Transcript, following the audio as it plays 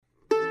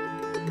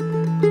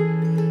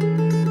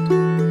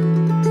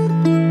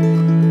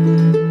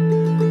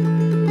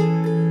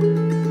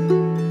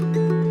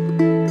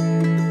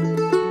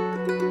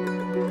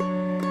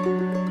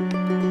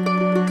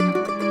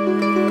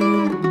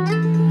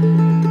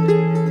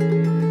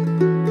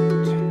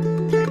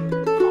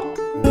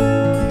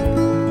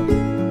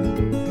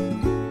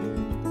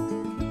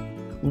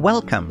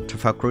Welcome to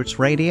Folk Roots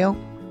Radio.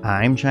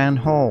 I'm Jan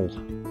Hall.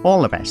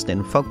 All the best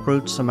in folk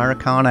roots,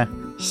 Americana,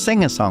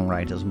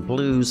 singer-songwriters and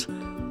blues,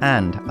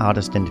 and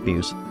artist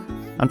interviews.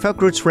 On Folk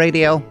Roots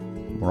Radio,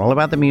 we're all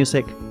about the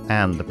music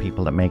and the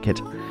people that make it.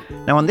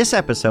 Now on this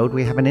episode,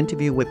 we have an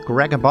interview with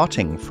Gregor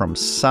Botting from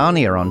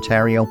Sarnia,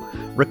 Ontario,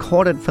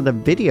 recorded for the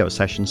video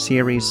session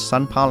series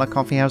Sun Parlour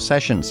Coffee House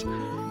Sessions.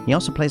 He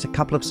also plays a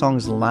couple of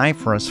songs live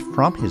for us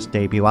from his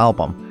debut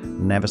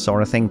album, Never Saw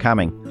a Thing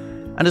Coming.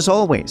 And as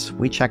always,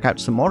 we check out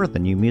some more of the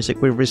new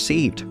music we've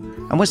received.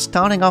 And we're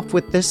starting off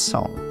with this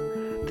song.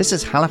 This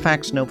is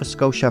Halifax, Nova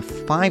Scotia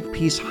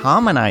five-piece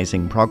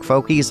harmonising prog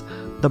folkies,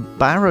 the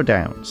Barrow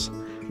Downs,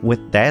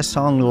 with their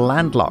song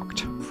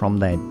Landlocked from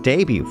their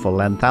debut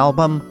full-length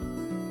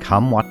album,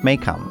 Come What May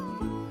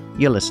Come.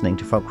 You're listening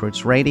to Folk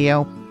Roots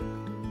Radio,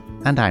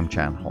 and I'm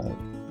Jan Hall.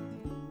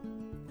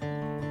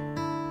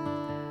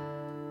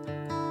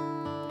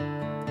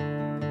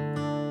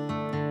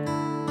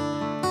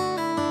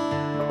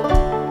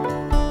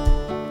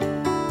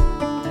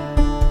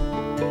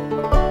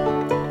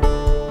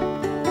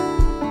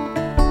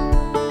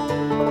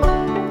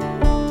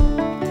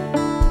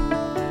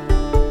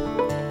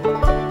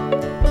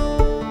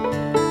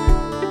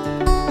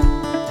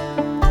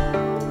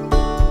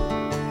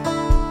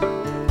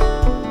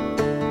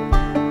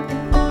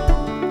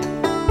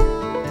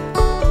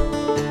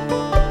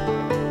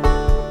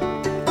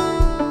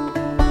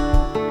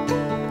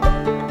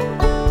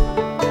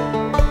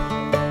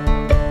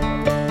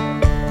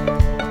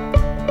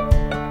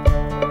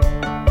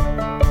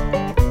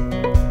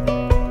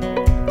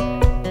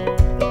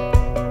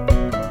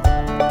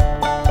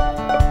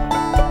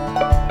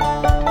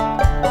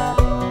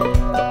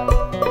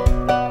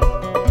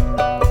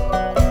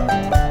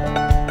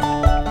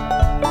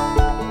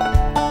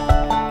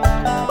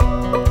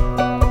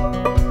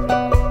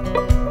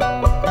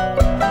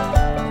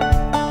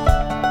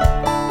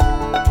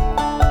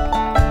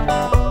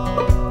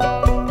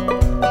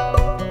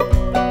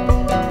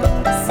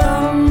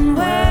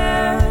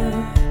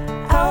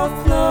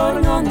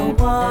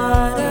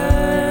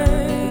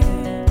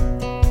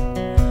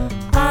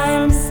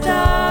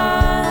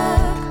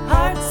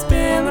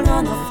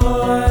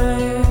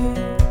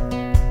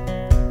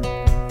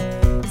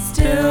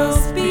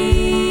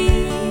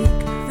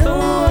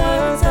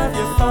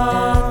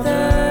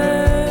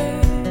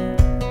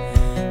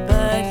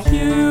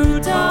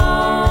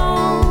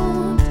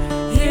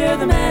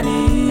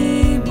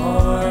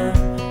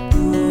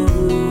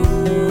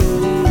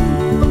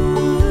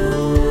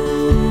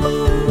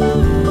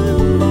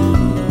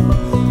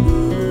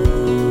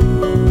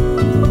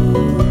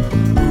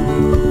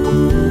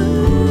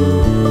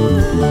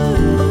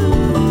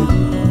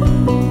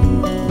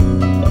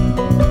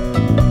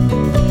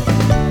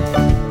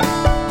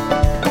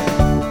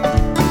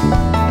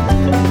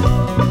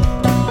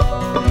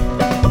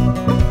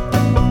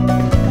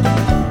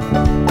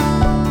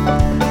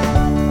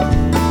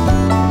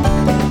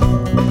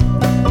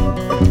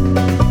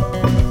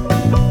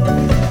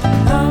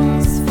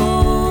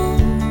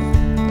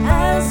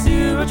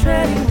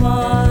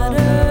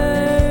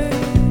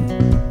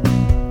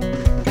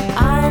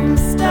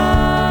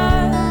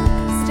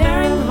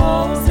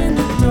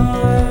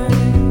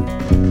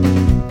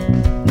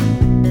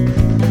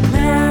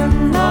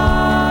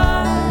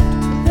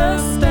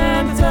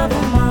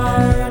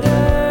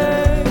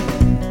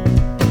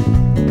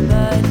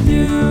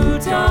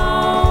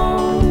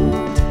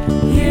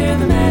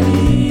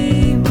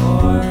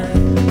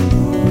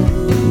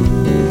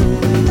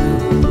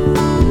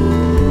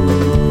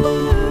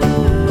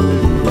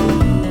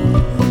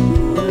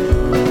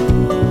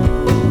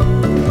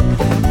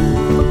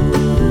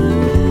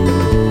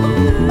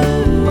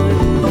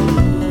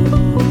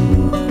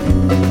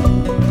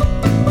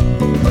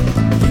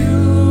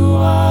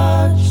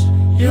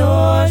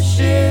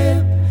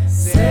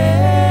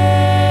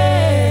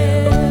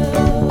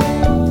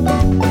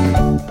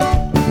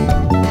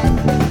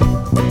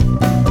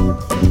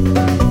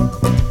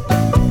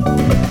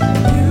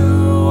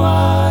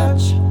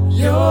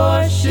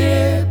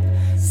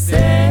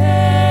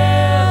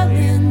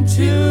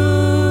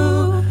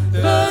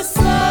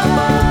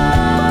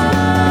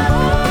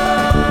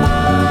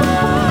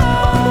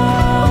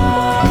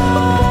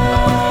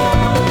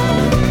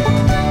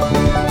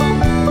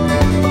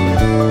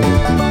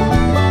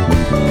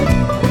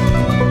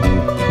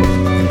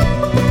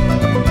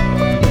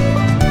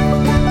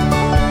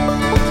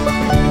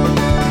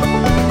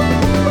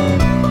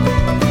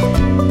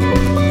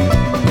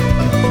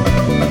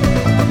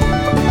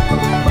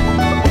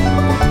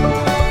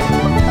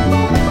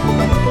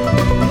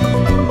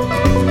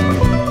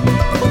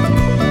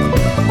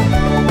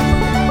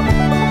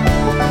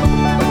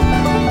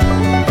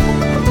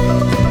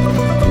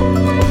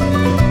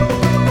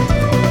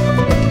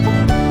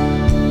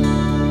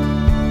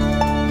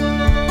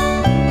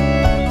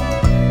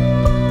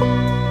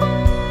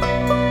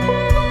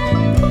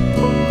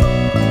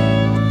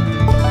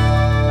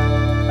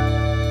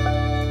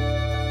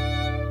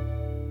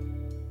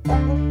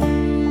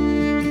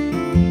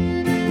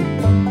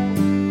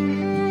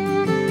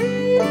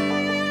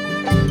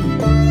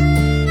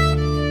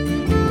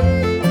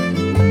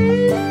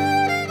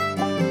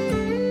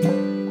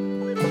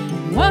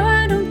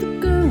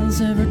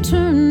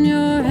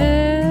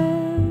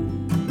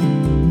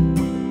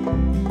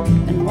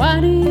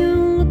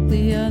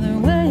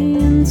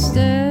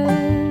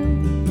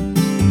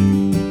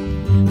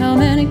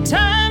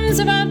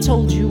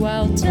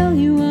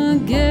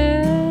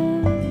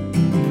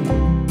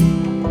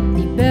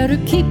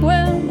 keep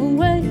well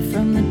away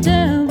from the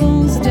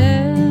devil's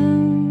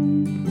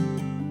den.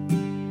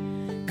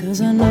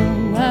 'Cause I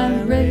know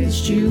I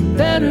raised you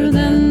better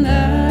than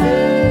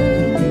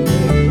that.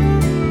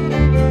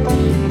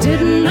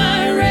 Didn't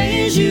I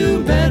raise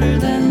you better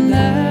than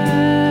that?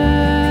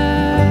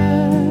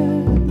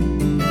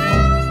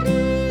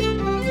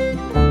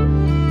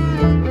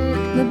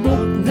 The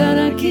book that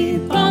I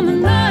keep on the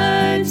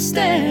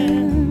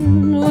nightstand,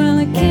 well,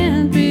 it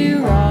can't be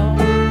wrong.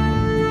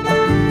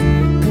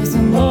 'Cause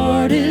the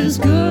Lord is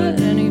good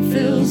and he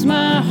fills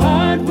my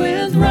heart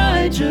with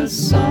righteous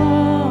song.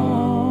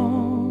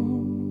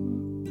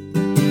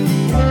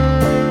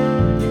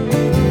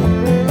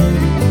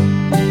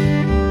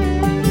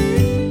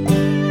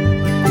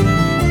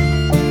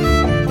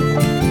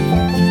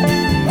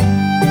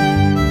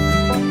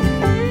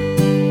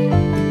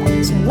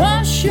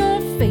 Wash your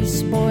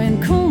face, boy, and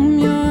comb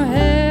your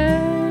hair.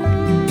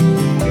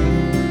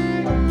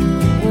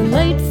 We're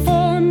late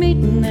for a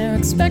meeting, they're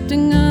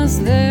expecting us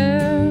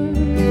there.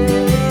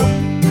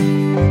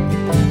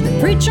 The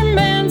preacher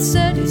man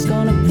said he's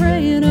gonna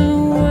pray it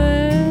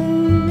away.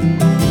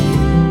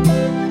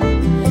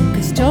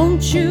 'Cause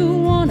don't you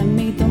wanna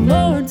meet the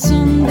Lord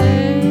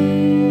someday?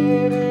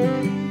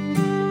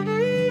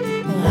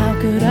 Well, how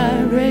could I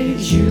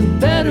raise you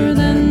better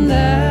than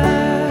that?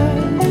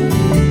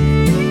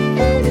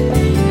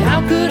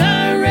 Could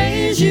I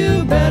raise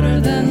you better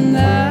than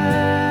that?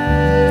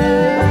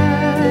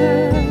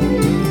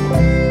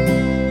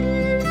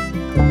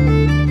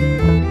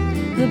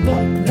 The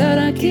book that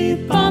I keep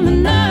on the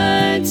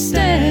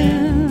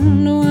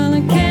nightstand, well,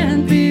 it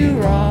can't be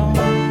wrong.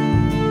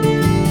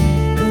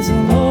 'Cause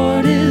the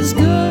Lord is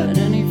good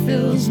and he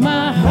fills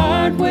my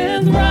heart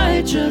with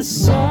righteous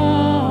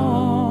song.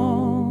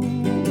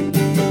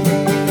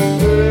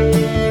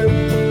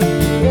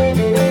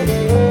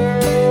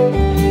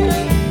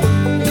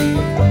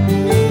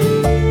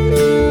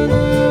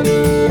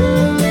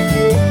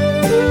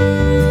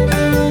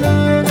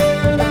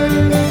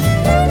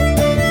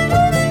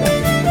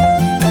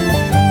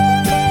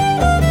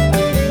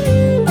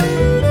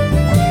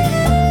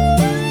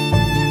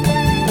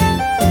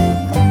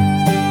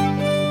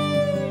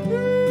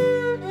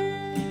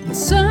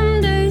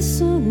 Someday,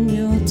 son,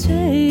 you'll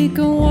take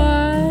a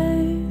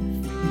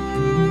wife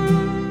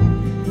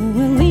who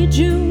will lead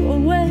you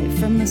away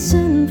from the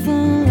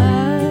sinful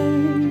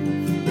life.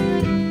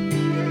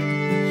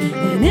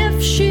 And if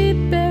she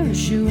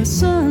bears you a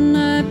son,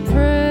 I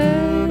pray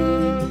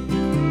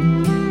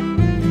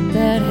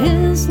that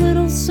his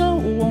little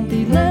soul won't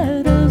be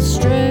led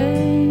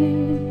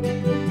astray.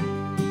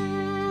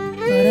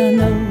 But I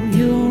know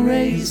you'll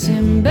raise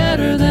him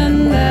better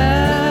than that.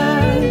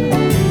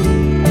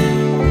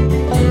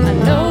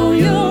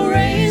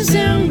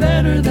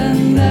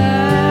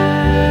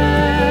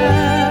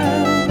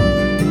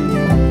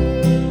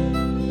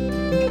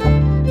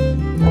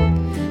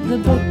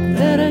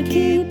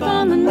 Keep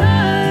on the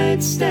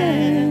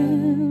nightstand,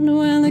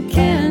 well, it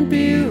can't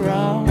be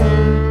wrong.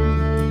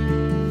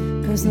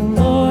 'Cause the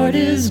Lord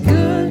is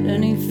good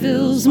and he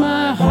fills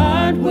my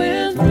heart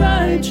with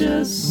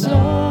righteous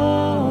song.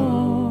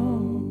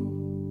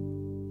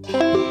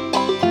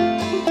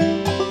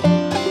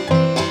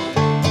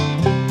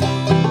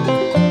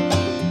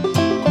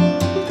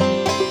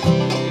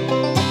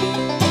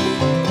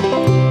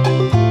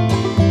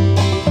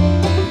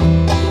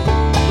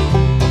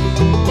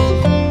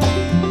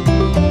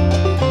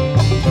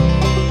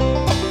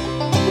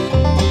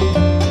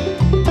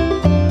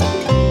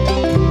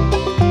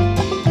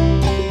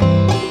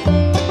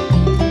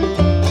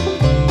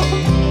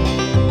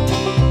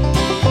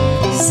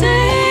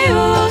 Say,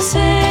 oh,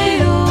 say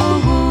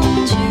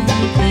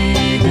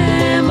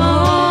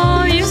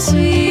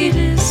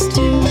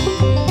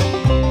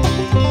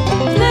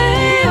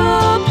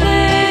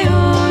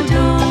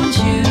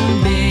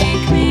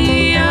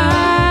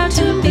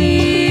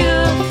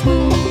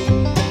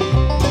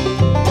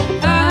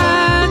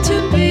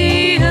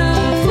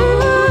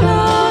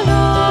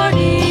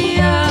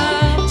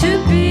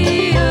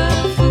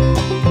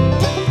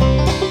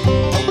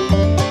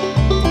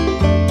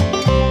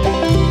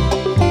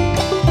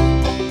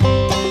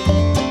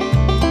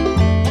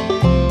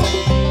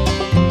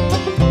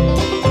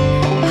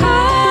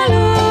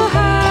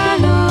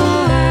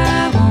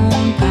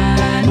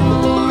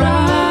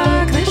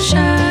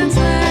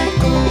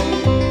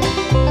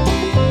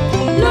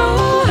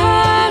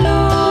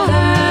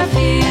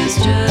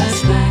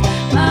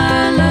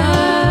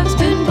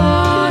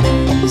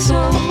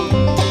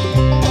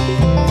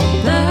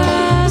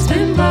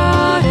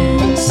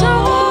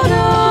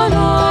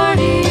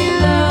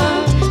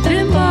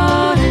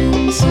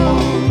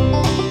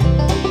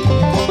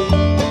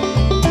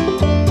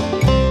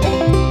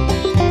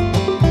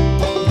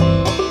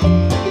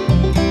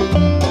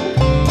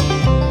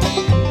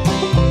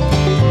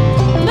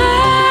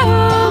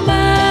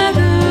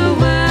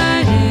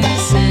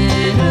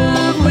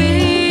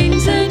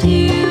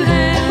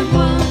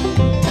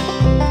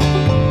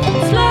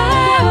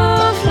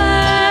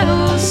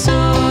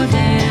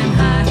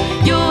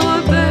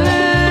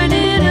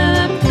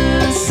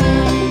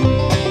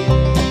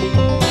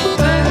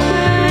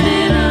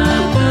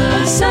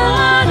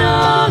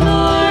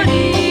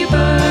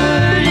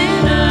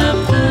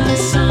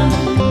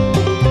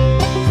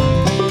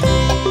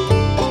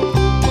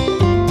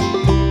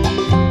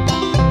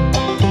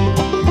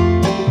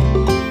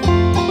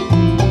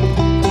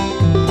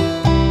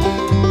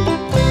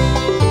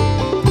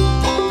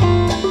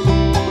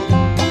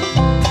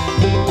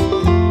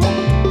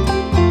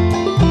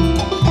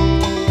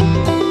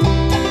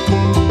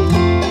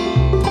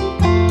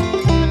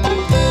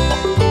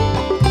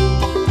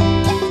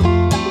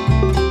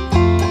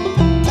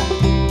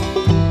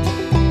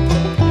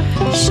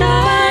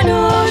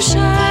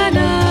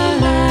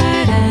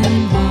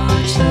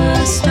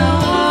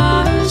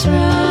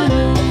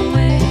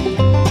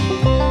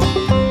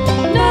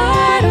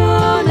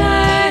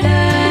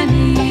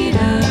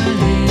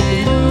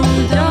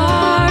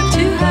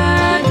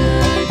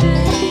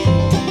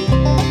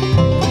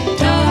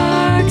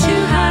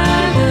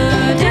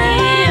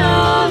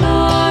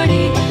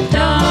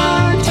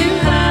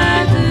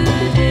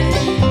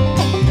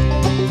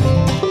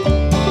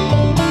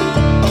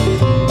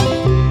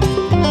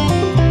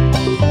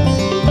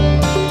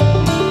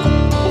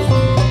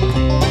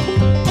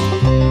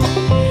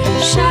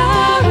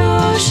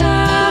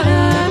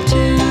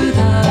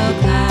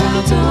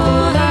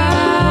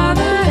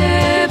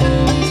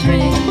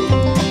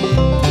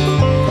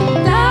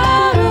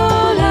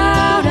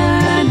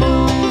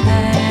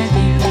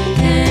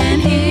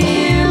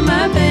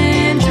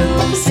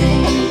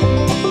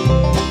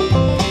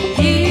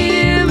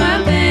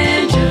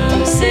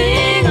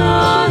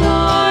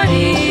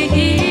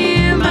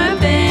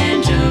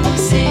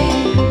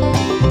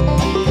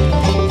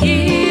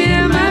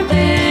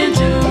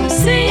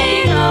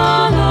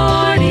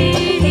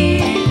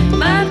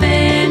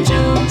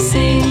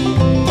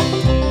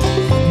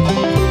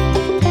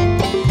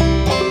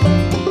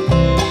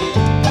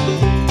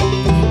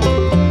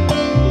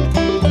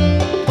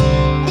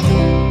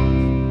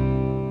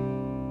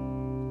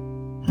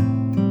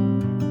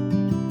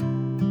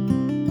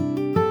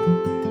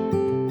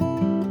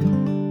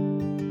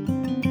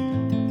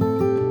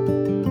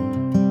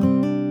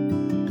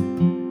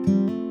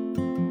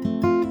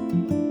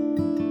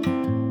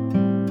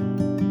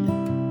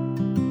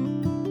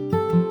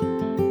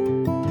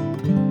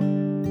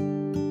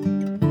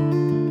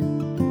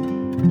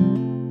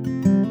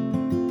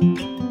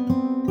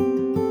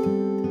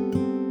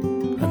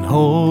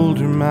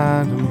older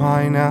man am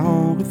I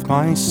now, with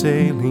my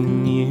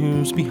sailing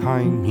years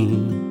behind me.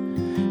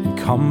 In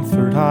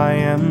comfort I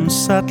am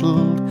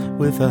settled,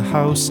 with a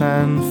house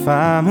and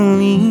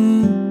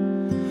family.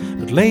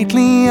 But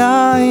lately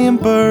I am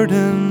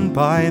burdened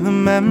by the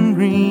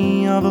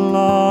memory of a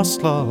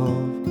lost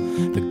love,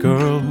 the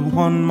girl who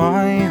won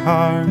my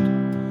heart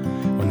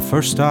when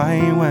first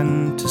I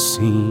went to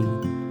sea.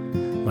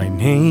 My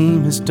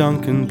name is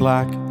Duncan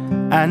Black,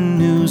 and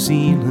New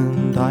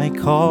Zealand I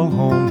call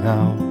home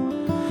now.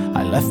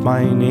 I left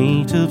my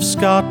native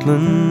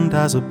Scotland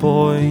as a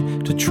boy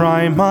to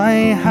try my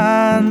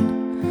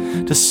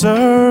hand, to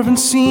serve and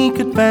seek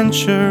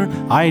adventure.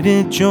 I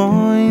did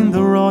join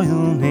the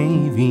Royal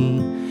Navy,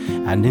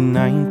 and in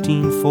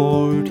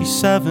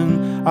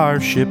 1947 our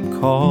ship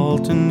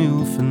called to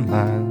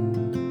Newfoundland.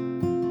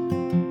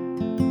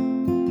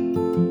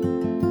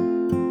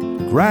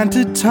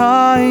 Granted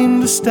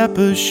time to step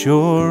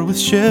ashore, with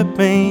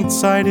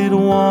shipmates I did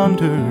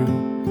wander.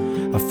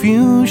 A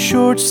few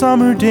short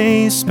summer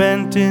days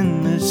spent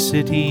in the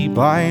city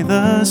by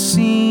the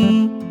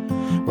sea,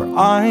 where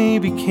I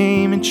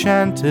became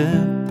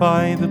enchanted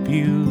by the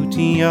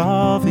beauty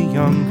of a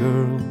young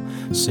girl,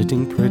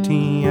 sitting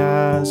pretty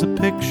as a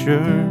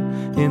picture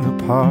in a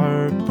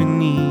park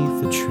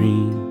beneath a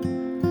tree.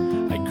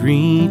 I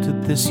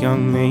greeted this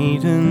young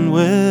maiden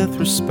with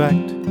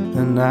respect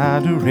and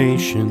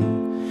adoration,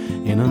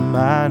 in a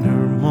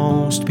manner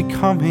most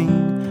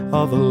becoming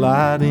of a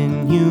lad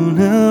in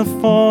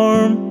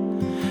uniform.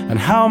 And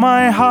how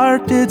my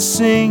heart did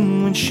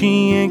sing when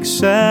she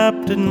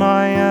accepted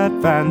my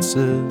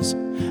advances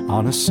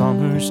on a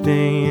summer's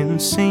day in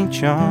St.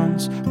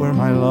 John's, where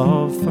my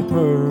love for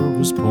her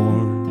was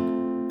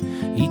born.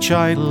 Each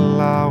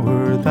idle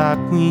hour that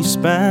we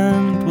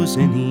spent was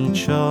in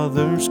each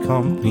other's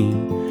company.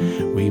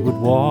 We would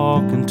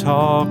walk and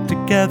talk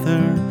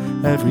together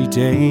every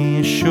day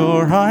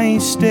ashore I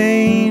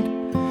stayed,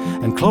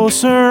 and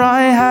closer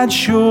I had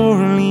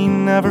surely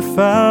never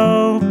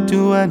felt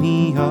to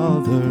any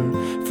other,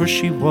 for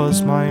she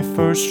was my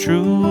first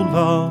true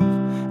love,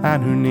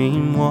 and her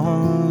name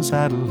was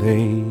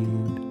Adelaide.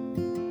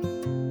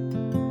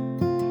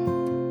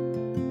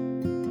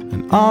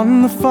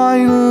 On the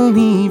final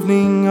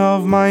evening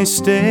of my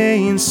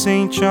stay in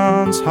St.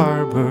 John's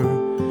Harbour,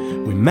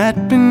 we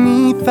met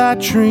beneath that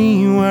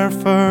tree where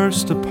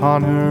first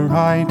upon her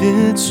I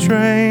did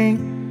stray,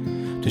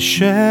 to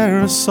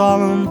share a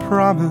solemn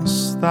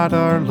promise that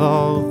our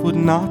love would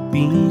not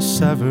be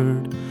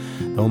severed,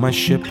 though my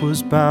ship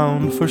was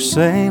bound for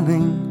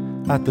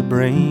sailing at the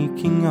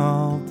breaking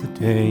of the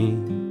day.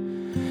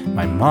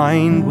 My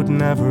mind would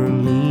never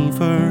leave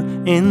her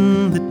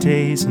in the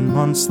days and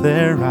months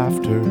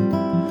thereafter.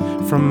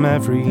 From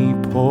every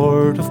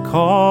port of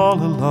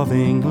call a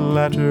loving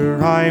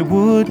letter I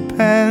would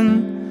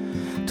pen,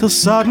 till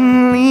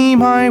suddenly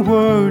my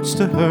words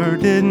to her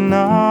did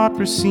not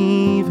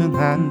receive an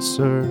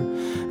answer,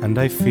 and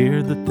I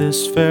feared that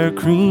this fair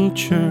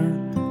creature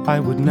I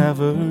would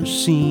never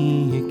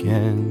see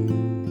again.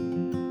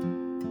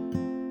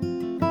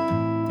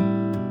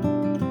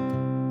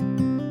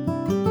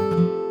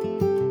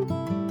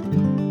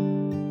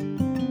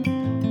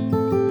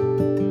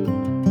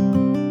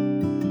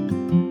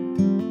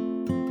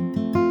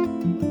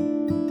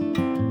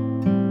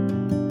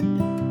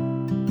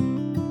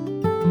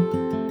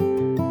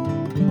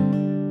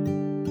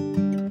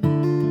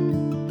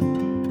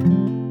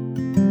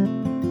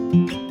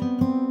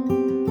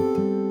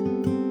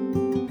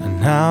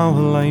 Now, a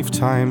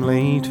lifetime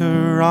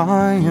later,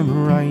 I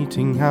am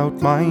writing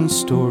out my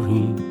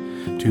story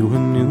to a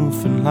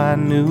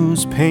Newfoundland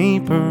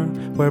newspaper,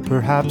 where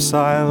perhaps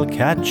I'll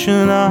catch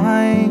an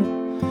eye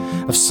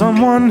of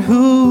someone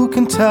who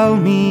can tell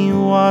me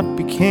what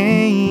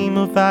became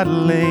of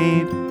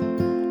Adelaide.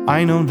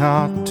 I know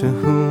not to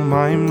whom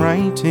I'm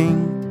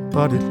writing,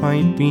 but it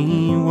might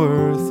be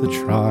worth a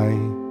try.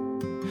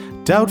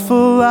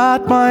 Doubtful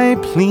that my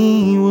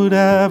plea would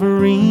ever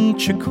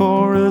reach a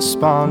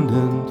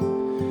correspondent,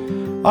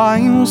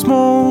 I was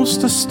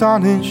most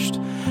astonished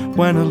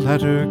when a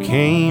letter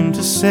came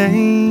to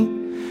say,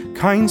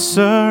 "Kind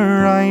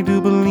sir, I do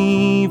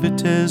believe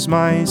it is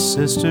my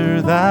sister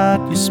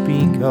that you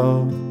speak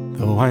of,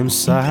 though I'm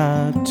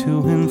sad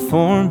to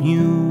inform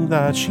you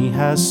that she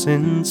has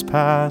since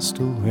passed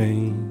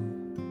away."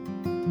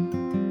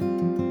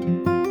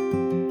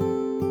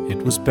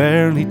 It was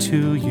barely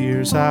 2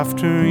 years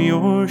after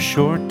your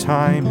short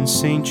time in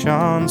St.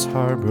 John's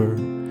Harbour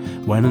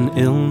when an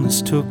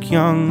illness took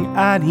young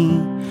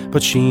Addie,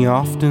 but she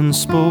often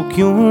spoke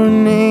your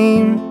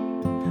name.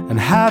 And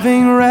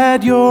having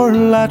read your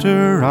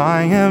letter,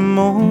 I am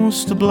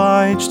most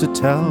obliged to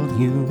tell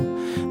you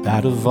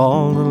that of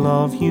all the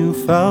love you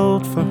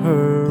felt for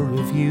her,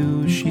 of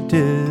you she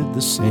did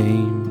the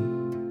same.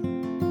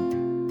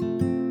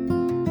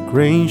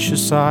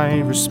 Gracious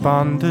I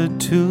responded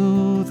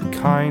to the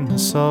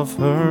kindness of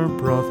her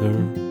brother,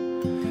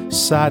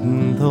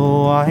 saddened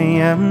though I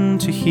am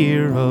to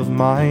hear of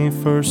my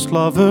first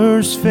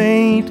lover's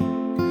fate.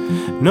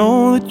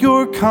 Know that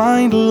your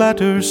kind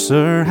letter,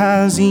 sir,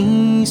 has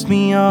eased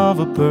me of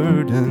a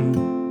burden.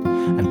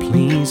 And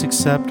please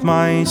accept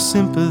my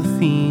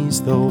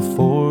sympathies, though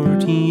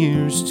 40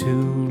 years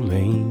too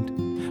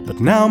late. But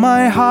now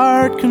my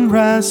heart can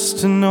rest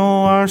to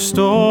know our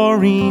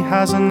story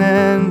has an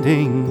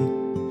ending.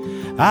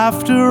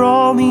 After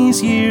all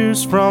these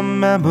years, from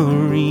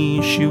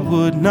memory she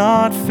would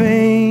not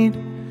fade.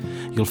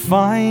 You'll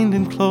find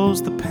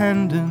enclosed the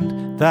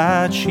pendant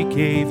that she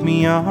gave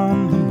me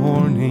on the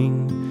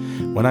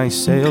morning when I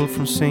sailed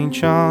from St.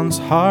 John's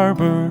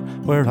Harbour,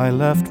 where I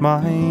left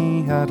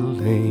my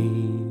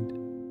Adelaide.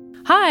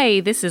 Hi,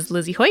 this is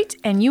Lizzie Hoyt,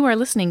 and you are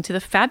listening to the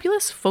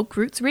fabulous Folk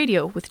Roots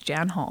Radio with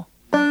Jan Hall.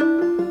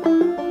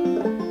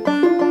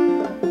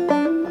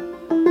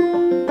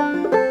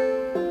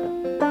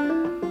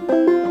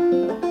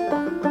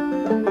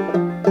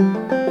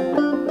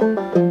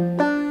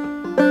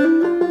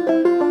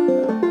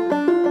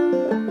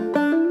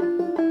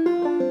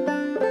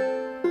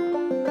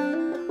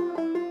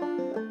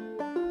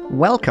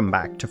 Welcome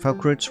back to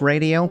Folk Roots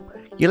Radio.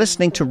 You're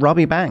listening to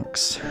Robbie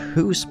Banks,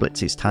 who splits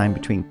his time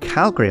between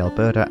Calgary,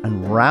 Alberta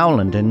and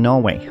Rowland in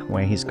Norway,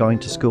 where he's going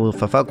to school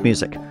for folk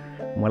music.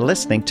 And we're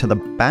listening to the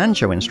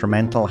banjo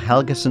instrumental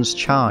Helgeson's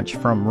Charge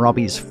from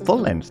Robbie's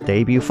full-length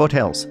debut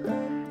Foothills.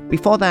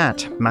 Before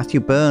that,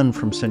 Matthew Byrne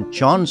from St.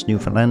 John's,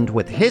 Newfoundland,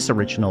 with his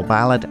original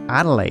ballad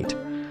Adelaide.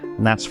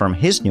 And that's from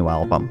his new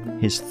album,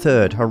 his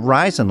third,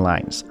 Horizon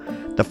Lines,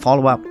 the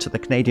follow-up to the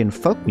Canadian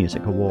Folk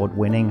Music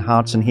Award-winning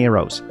Hearts and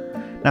Heroes.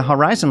 Now,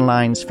 Horizon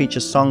Lines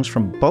features songs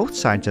from both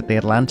sides of the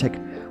Atlantic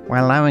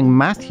while allowing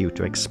Matthew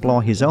to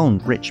explore his own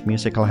rich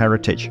musical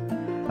heritage.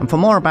 And for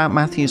more about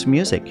Matthew's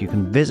music, you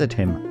can visit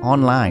him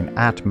online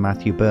at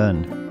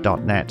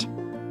matthewbyrne.net.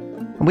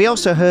 And we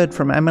also heard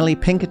from Emily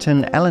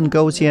Pinkerton, Ellen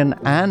Gosian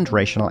and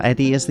Rachel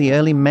Eddy as the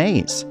Early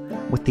Mays,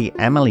 with the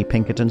Emily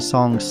Pinkerton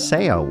song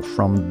Sao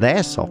from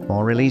their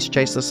sophomore release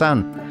Chase the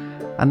Sun.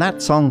 And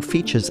that song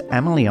features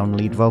Emily on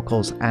lead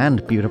vocals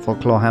and beautiful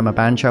clawhammer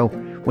banjo,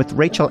 with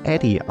Rachel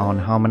Eddy on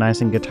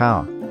harmonizing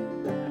guitar.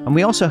 And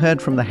we also heard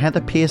from the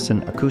Heather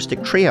Pearson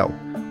Acoustic Trio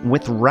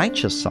with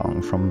Righteous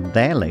Song from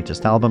their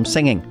latest album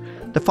Singing,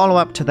 the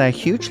follow-up to their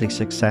hugely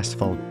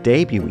successful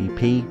debut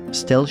EP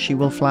Still She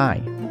Will Fly.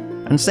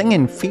 And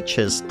Singing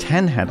features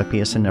 10 Heather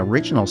Pearson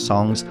original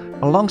songs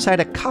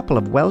alongside a couple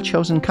of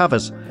well-chosen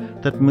covers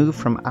that move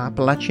from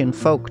Appalachian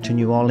folk to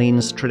New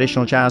Orleans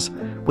traditional jazz,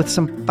 with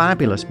some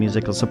fabulous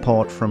musical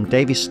support from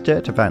Davy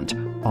Sturtevant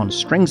on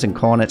strings and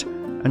cornet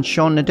and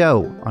Sean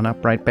Nadeau on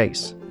upright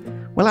bass.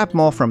 We'll have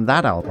more from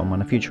that album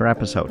on a future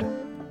episode.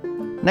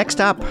 Next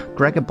up,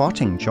 Gregor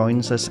Botting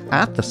joins us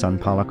at the Sun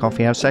Parlour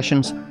Coffee House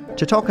Sessions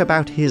to talk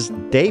about his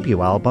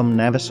debut album,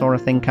 Never Saw a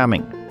Thing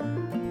Coming.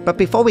 But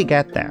before we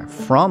get there,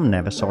 from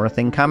Never Saw a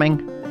Thing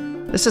Coming,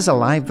 this is a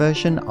live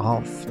version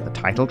of the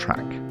title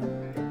track.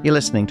 You're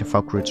listening to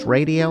Folk Roots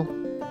Radio,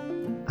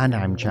 and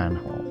I'm Jan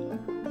Hall.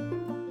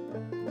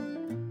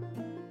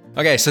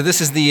 Okay, so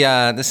this is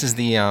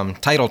the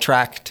title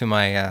track to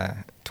my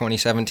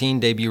 2017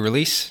 debut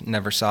release,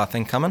 Never Saw a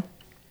Thing Coming,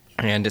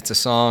 and it's a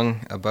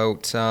song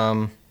about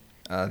the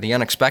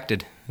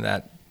unexpected,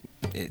 that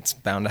it's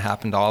bound to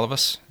happen to all of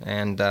us,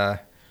 and I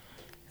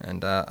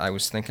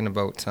was thinking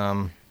about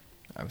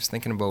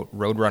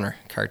Roadrunner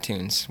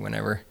cartoons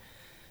whenever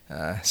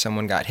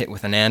someone got hit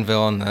with an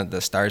anvil and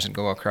the stars would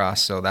go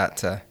across, so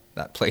that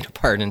played a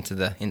part into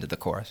the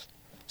chorus.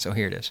 So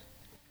here it is.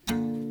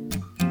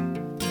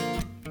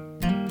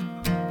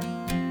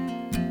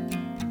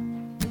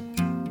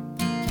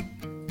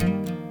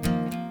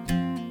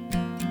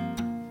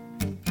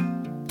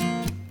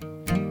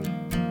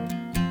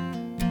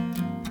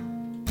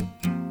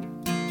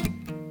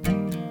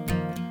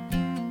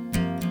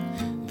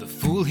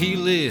 He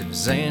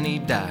lives and he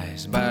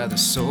dies by the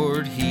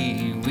sword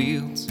he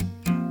wields.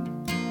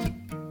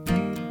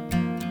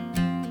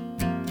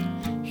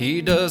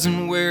 He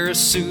doesn't wear a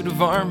suit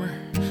of armor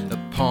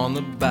upon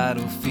the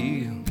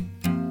battlefield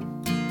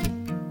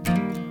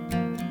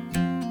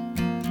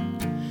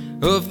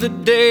of the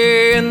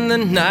day and the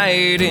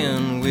night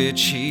in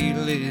which he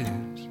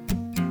lives.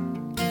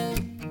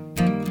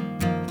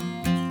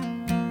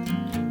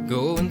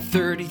 Going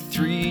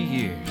 33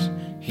 years,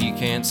 he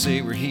can't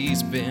say where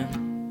he's been.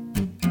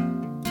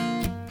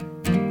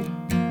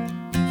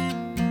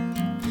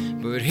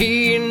 But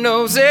he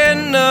knows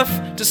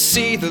enough to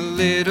see the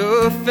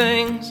little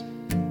things.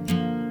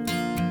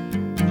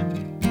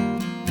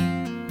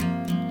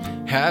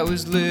 How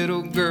his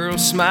little girl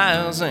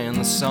smiles and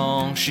the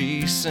song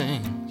she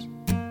sings.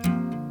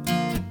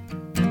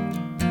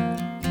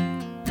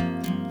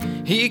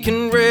 He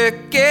can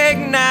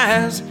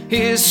recognize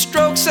his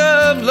strokes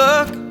of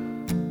luck,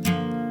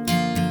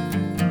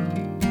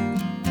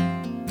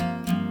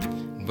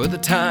 but the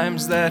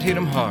times that hit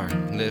him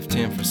hard left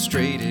him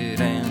frustrated,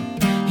 and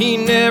he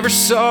never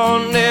saw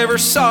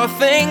a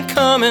thing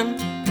coming.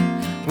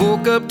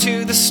 Woke up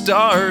to the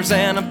stars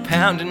and a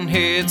pounding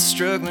head,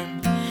 struggling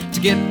to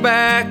get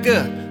back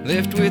up,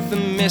 left with the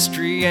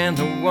mystery and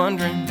the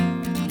wondering.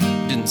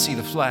 Didn't see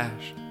the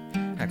flash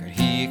how could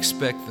he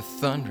expect the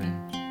thundering?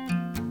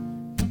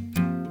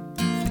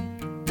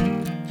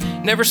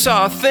 Never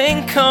saw a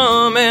thing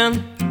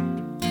coming.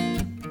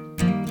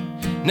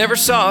 Never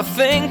saw a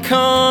thing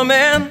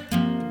coming.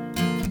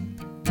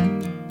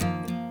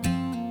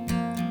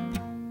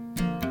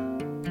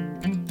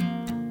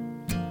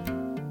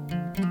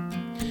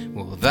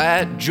 Well,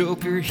 that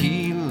joker,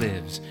 he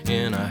lives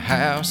in a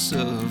house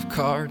of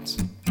cards.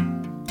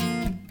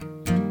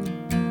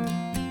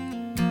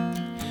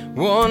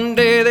 One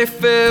day they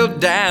fell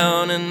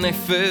down and they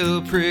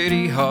fell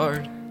pretty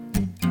hard.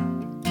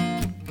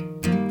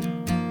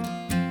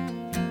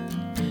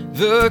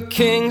 The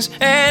kings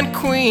and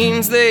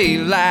queens, they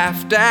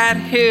laughed at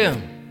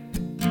him.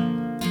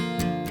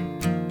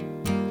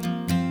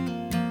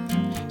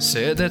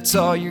 Said, that's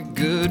all you're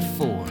good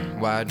for,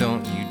 why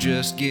don't you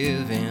just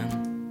give in?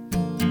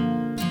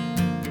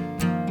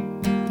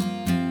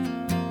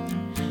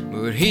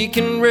 But he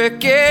can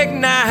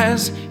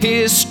recognize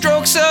his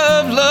strokes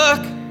of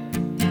luck.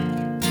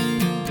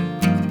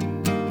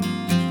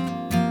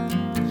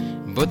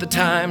 But the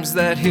times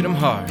that hit him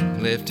hard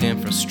left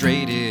him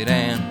frustrated,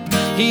 and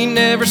he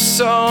never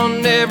saw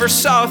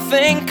a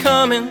thing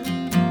coming.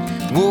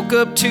 Woke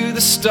up to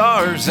the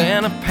stars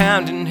and a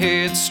pounding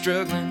head,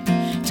 struggling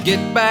to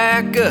get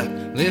back up,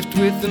 left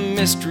with the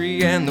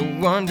mystery and the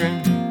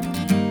wondering.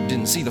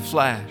 Didn't see the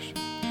flash,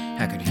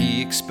 how could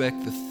he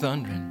expect the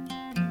thundering?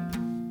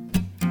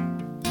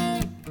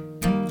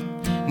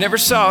 Never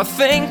saw a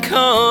thing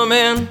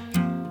coming.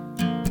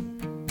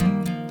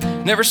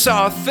 Never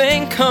saw a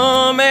thing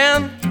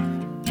coming.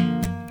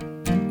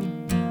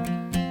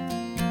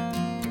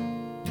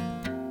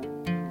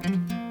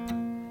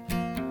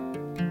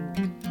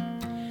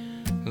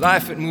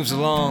 Life, it moves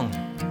along.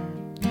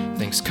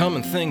 Things come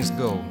and things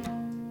go.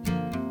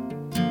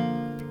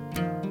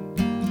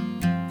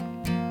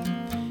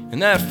 And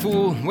that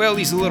fool, well,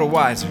 he's a little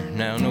wiser,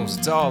 now knows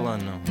it's all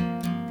unknown.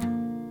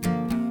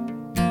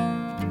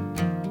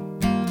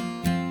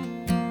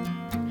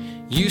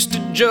 Used to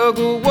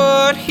juggle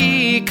what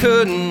he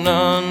couldn't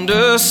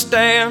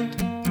understand.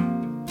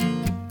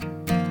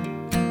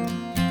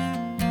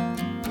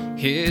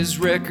 His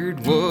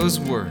record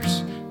was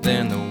worse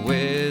than the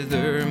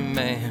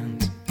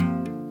weatherman's.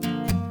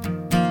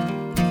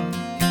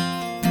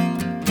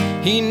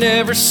 He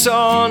never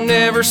saw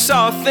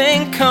a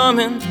thing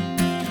coming.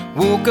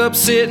 Woke up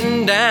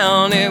sitting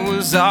down, it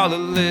was all a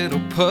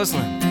little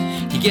puzzling.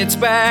 He gets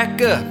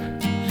back up,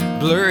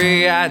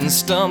 blurry-eyed and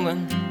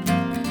stumbling.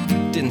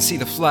 Didn't see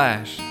the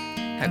flash,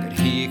 how could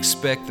he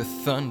expect the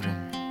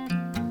thundering?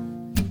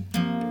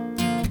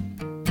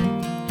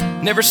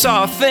 Never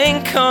saw a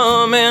thing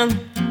coming.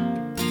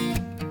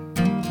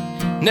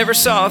 Never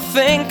saw a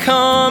thing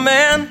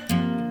coming.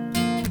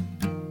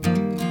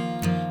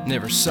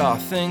 Never saw a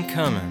thing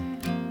coming.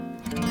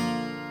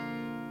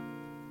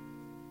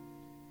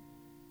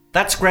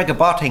 That's Gregor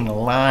Botting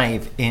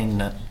live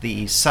in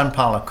the Sun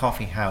Parlour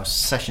Coffee House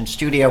session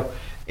studio.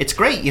 It's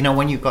great, you know,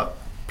 when you've got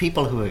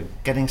people who are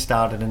getting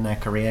started in their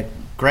career.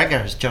 Gregor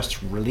has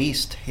just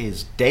released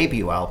his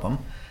debut album,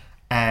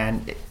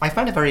 and I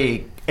find it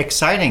very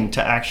exciting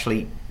to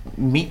actually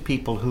meet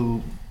people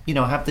who, you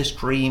know, have this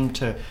dream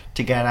to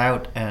get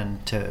out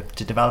and to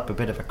develop a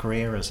bit of a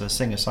career as a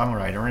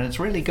singer-songwriter. And it's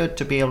really good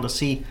to be able to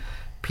see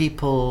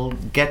people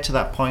get to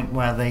that point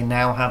where they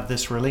now have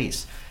this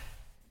release.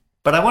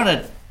 But I want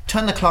to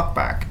turn the clock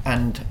back,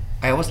 and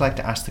I always like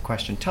to ask the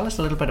question, tell us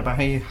a little bit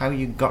about how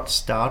you got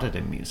started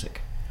in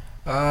music.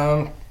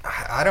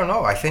 I don't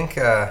know. I think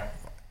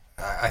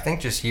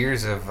just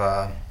years of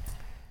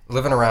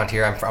living around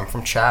here. I'm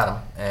from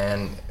Chatham,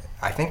 and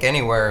I think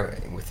anywhere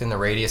within the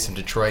radius of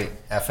Detroit,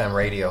 FM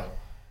radio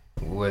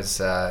was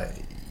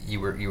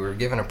you were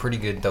given a pretty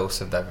good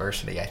dose of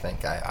diversity. I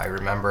think I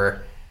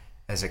remember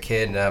as a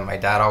kid, my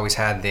dad always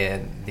had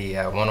the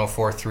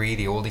 104.3,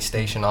 the oldie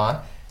station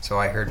on, so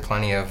I heard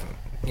plenty of,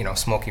 you know,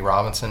 Smokey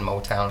Robinson,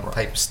 Motown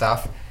type of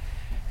stuff.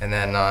 And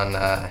then on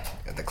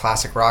the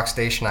classic rock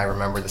station, I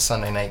remember the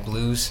Sunday Night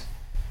Blues,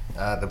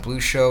 the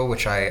blues show,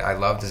 which I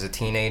loved as a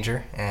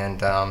teenager. And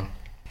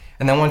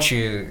then once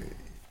you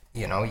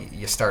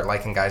start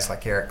liking guys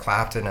like Eric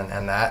Clapton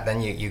and that,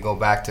 then you go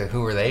back to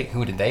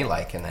who did they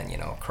like, and then, you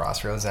know,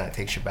 Crossroads, and it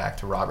takes you back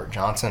to Robert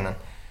Johnson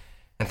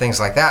and things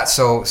like that.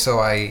 So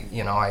I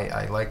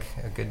like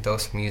a good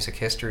dose of music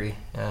history,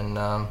 and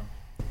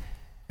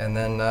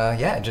then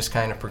it just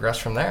kind of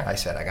progressed from there. I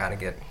said I got to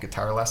get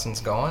guitar lessons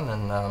going,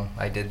 and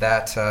I did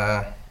that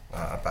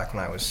back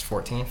when I was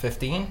 14,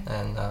 15,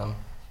 and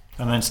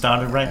then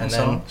started writing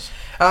songs.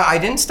 I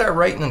didn't start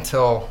writing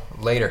until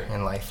later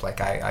in life. Like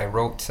I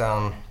wrote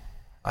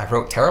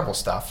terrible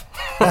stuff,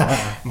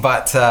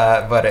 but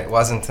it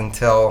wasn't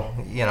until,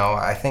 you know,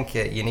 I think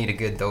you need a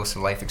good dose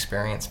of life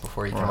experience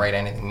before you can write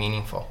anything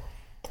meaningful,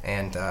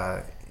 and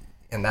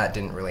that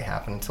didn't really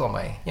happen until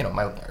my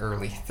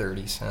early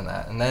 30s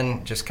and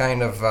then just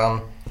kind of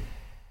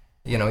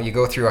you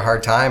go through a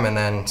hard time, and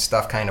then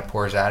stuff kind of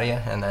pours out of you,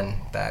 and then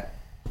that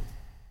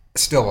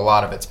still a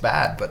lot of it's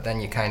bad, but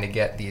then you kind of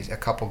get a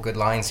couple good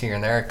lines here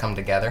and there come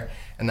together,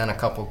 and then a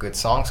couple good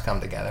songs come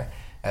together,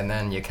 and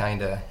then you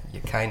kind of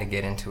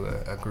get into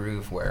a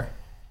groove where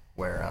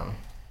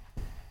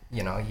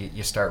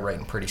you start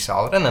writing pretty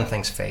solid, and then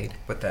things fade,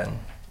 but then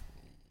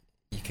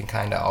you can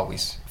kind of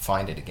always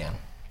find it again,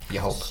 you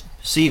hope.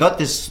 So you got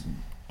this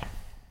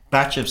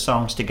batch of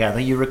songs together.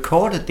 You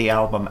recorded the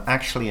album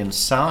actually in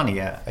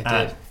Sarnia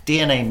at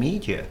DNA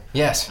Media.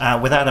 Yes.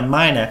 With Adam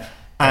Miner.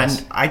 And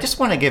Yes. I just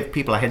want to give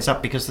people a heads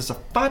up because there's a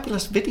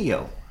fabulous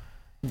video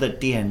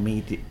that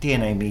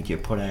DNA Media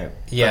put out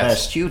for their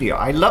studio.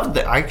 I love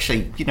that.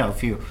 Actually,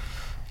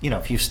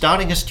 if you're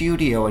starting a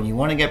studio and you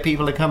want to get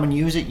people to come and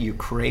use it, you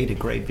create a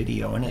great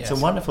video, and it's a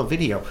wonderful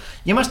video.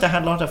 You must have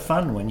had a lot of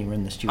fun when you were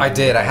in the studio. I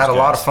did. I had a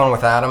lot of fun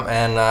with Adam,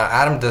 and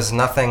Adam does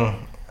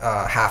nothing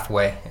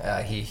halfway.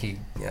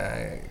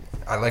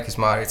 I like his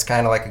motto. It's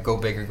kind of like a go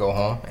big or go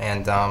home.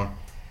 And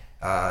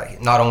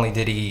not only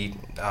did he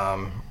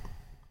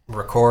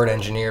record,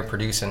 engineer,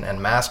 produce,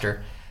 and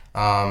master,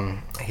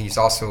 he's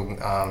also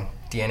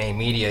DNA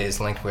Media is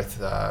linked with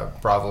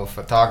Bravo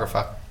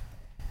Photographer.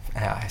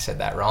 I said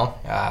that wrong.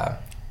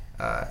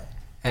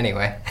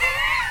 Anyway,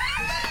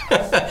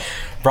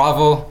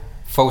 Bravo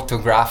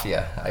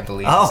Fotografia, I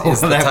believe,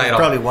 is the that's title.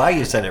 Probably why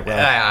you said it wrong.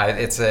 Yeah,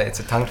 it's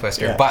a tongue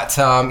twister. Yeah. But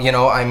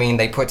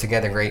they put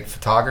together great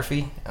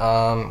photography.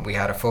 We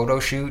had a photo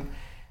shoot,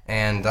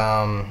 and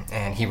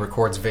he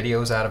records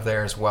videos out of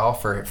there as well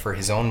for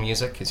his own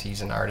music, because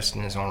he's an artist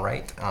in his own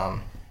right,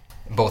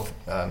 both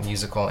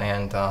musical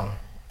and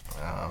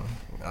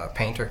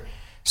painter.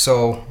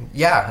 So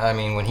yeah,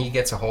 when he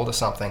gets a hold of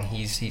something,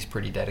 he's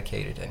pretty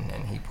dedicated,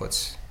 and he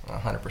puts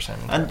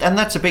 100% into it. And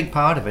that's a big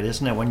part of it,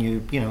 isn't it?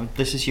 When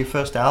this is your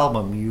first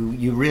album,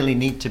 you really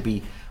need to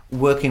be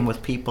working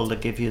with people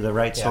that give you the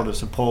right sort of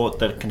support,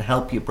 that can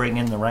help you bring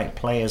in the right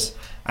players.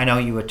 I know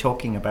you were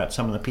talking about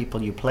some of the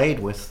people you played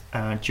with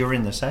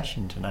during the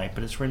session tonight,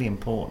 but it's really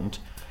important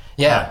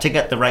to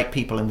get the right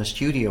people in the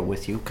studio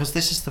with you, because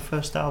this is the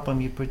first album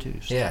you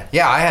produced. Yeah,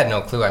 I had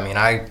no clue.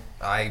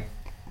 I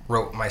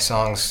wrote my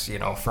songs,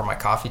 for my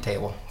coffee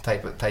table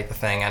type of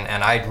thing,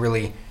 and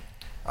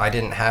I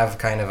didn't have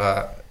kind of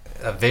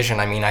a vision.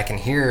 I can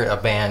hear a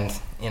band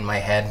in my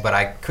head, but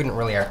I couldn't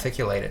really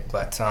articulate it.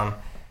 But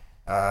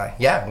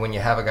when you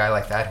have a guy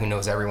like that who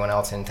knows everyone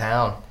else in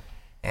town,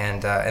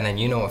 and then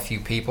a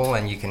few people,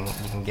 and you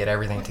can get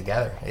everything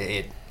together.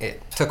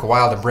 It took a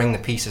while to bring the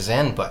pieces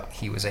in, but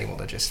he was able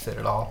to just fit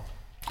it all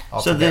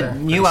so together. The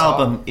new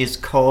album is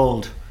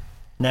called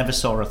Never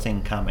Saw a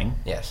Thing Coming.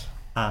 Yes.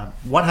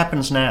 What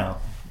happens now?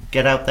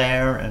 Get out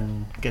there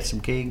and get some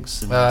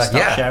gigs and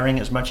start sharing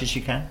as much as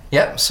you can?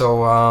 Yeah,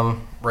 so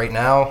right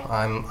now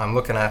I'm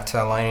looking at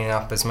lining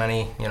up as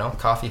many,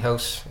 coffee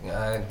house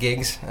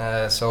gigs.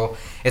 So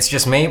it's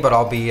just me, but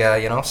I'll be,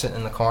 sitting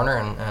in the corner,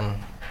 and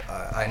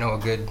I know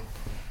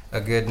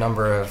a good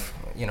number of,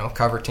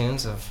 cover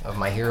tunes of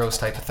my heroes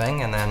type of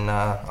thing, and then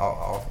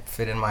I'll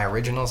fit in my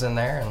originals in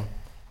there, and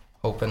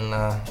hoping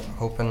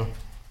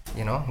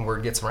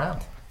word gets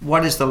around.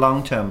 What is the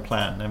long-term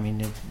plan?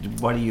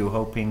 What are you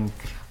hoping?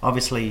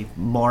 Obviously,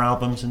 more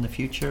albums in the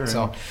future.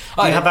 So,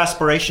 do you have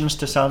aspirations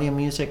to sell your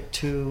music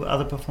to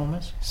other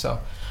performers? So,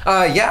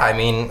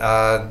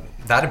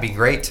 that'd be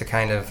great to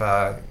kind of,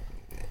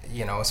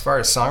 as far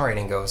as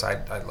songwriting goes,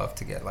 I'd love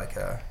to get like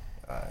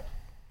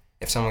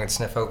if someone could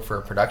sniff out for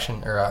a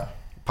production or a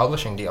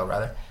publishing deal,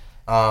 rather,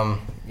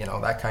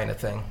 that kind of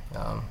thing.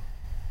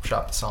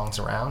 Shop the songs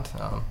around.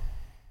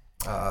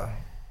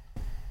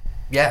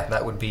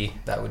 That would be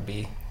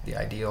the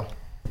ideal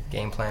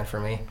game plan for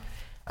me.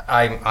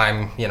 I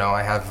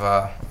have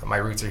my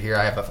roots are here.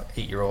 I have a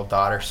 8-year-old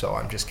daughter, so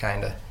I'm just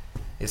kind of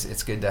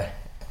it's good to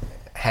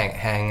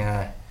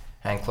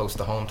hang close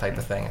to home type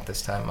of thing at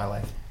this time in my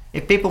life.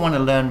 If people want to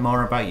learn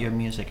more about your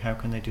music, how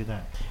can they do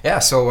that? Yeah,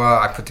 so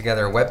I put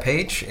together a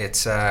webpage.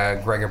 It's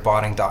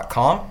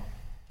gregorbotting.com,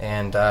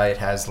 and it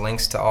has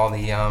links to all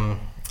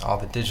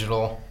the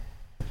digital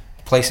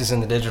places in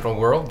the digital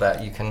world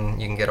that you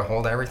can get a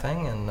hold of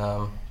everything, and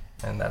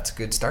that's a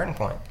good starting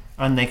point.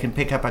 And they can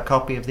pick up a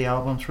copy of the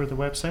album through the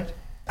website?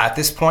 At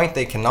this point,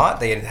 they cannot.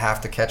 They'd have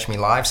to catch me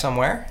live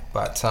somewhere.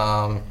 But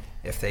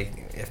if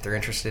they're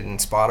interested in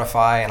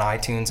Spotify and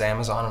iTunes,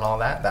 Amazon, and all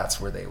that, that's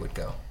where they would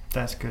go.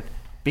 That's good.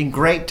 Been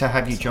great to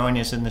have you join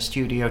us in the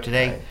studio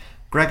today. Right.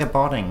 Gregor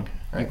Botting,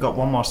 you've got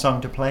one more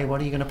song to play.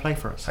 What are you going to play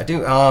for us? I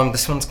do.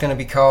 This one's going to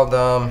be called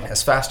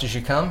As Fast As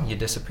You Come, You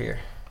Disappear.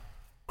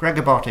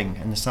 Gregor Botting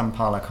in the Sun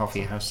Parlour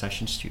Coffee House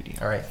Session Studio.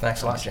 All right.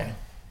 Thanks a lot, Jane.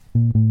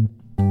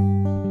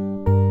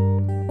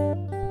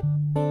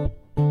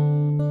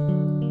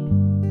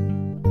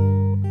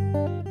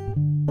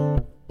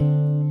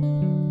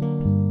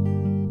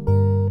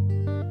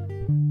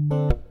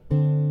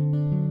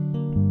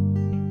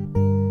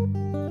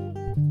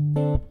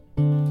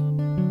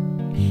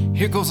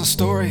 Here goes a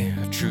story,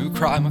 a true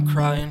crime, a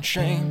crying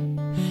shame.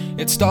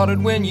 It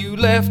started when you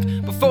left,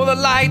 before the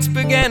lights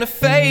began to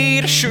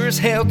fade. I sure as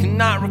hell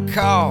cannot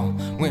recall.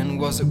 When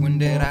was it, when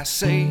did I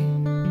say?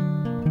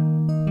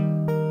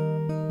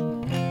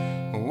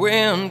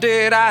 When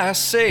did I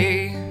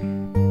say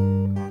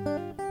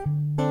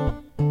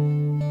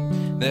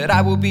that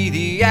I will be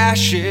the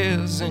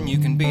ashes and you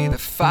can be the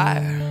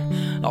fire.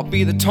 I'll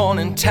be the torn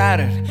and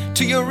tattered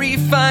to your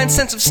refined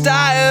sense of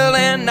style,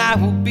 and I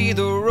will be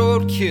the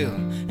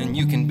roadkill and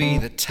you can be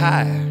the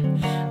tire.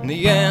 In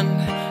the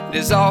end, it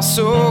is all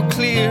so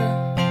clear.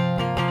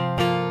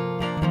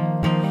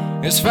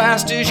 As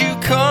fast as you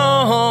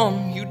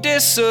come, you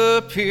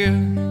disappear.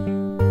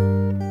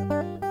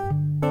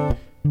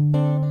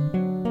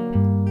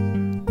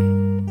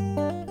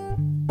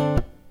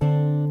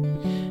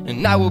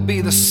 And I will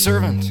be the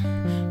servant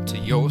to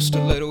your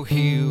stiletto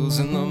heels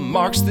and the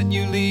marks that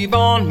you leave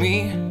on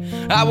me.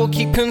 I will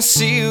keep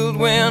concealed.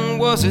 When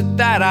was it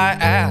that I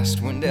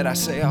asked? When did I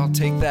say I'll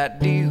take that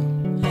deal?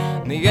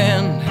 In the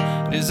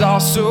end, it is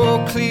all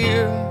so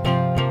clear.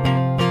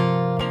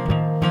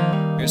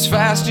 As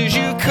fast as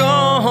you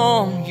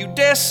come, you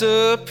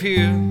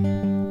disappear.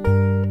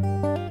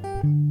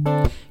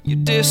 You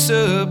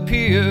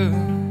disappear.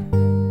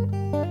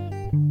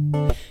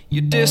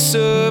 You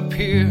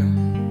disappear.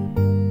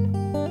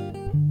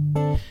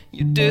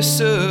 You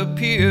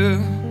disappear.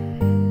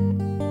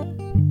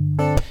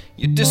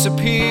 You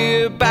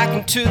disappear back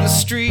into the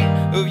street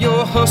of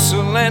your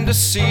hustle and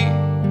deceit.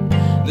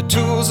 The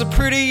tools are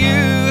pretty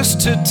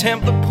used to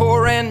tempt the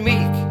poor and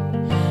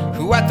meek,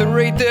 who at the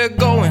rate they're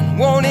going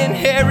won't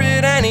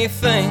inherit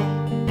anything.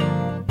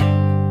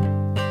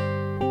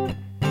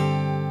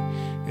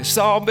 It's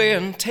all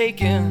been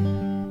taken.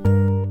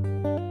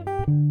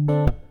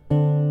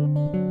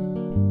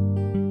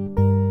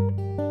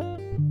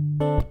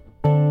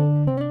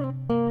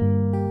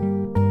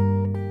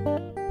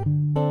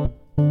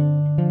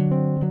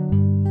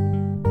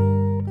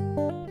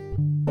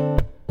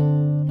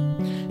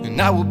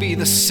 And I will be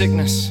the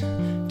sickness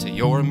to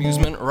your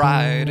amusement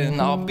ride,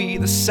 and I'll be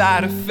the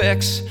side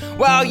effects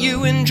while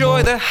you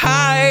enjoy the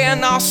high,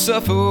 and I'll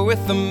suffer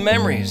with the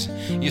memories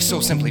you so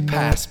simply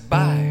pass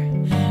by.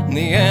 In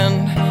the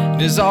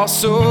end, it is all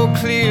so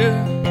clear.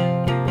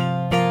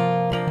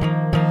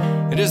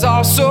 It is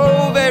all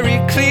so very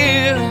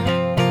clear.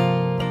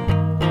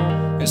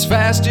 As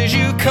fast as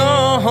you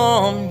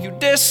come, you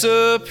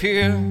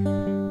disappear.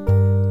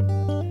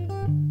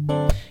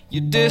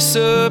 You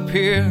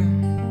disappear.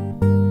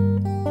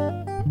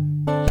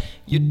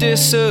 You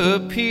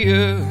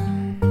disappear.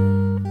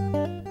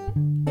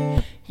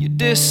 You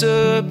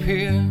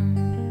disappear.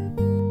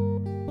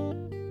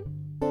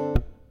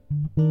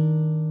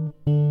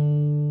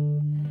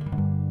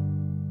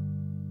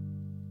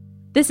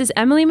 This is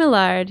Emily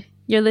Millard.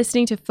 You're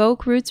listening to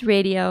Folk Roots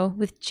Radio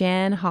with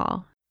Jan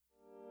Hall.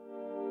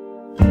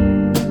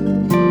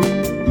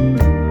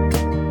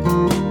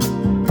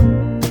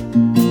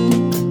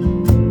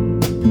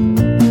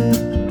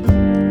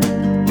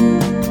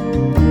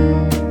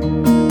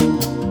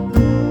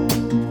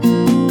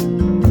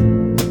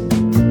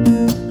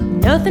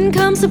 Nothing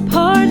comes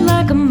apart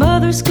like a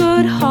mother's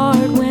good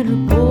heart when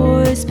her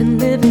boy's been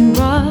living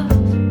rough.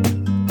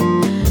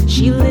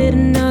 She lit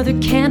another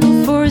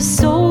candle for his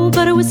soul,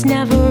 but it was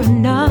never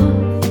enough.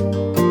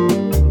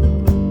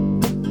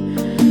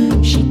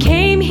 She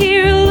came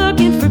here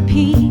looking for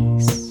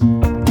peace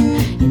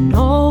in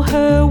all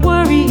her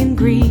worry and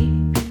grief,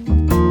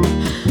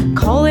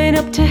 calling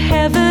up to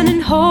heaven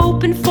and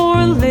hoping for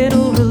a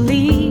little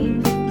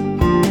relief.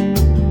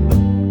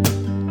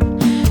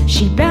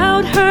 She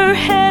bowed her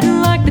head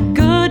like the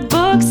good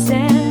book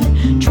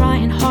said,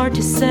 trying hard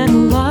to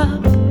settle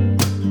up.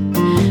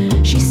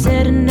 She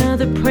said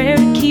another prayer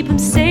to keep him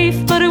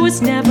safe, but it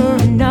was never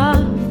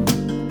enough.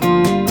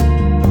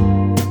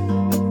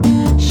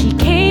 She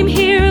came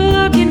here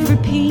looking for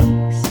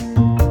peace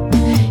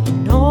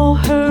in all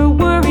her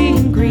worry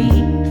and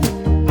grief,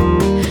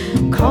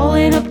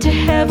 calling up to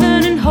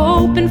heaven and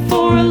hoping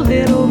for a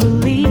little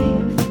relief.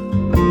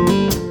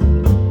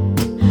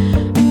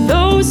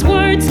 Those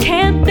words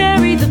can't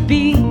bury the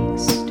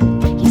beast.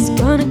 He's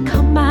gonna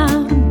come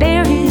out and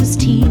bare his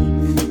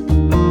teeth,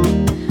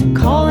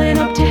 calling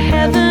up to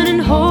heaven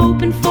and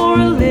hoping for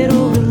a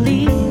little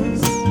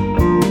release.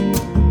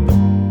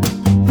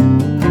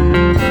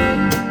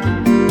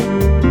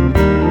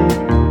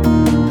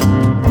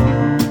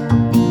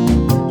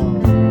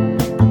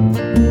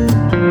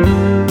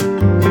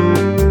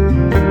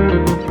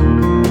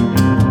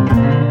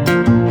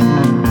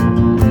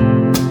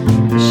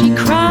 She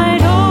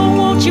cried, oh,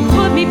 won't you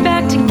put me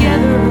back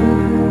together?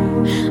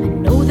 I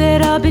know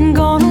that I've been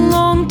gone a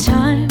long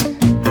time.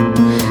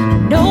 I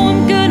know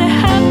I'm gonna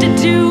have to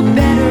do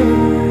better,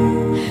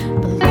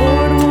 but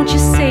Lord, won't you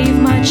save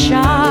my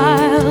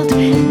child?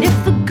 And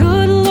if the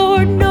good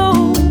Lord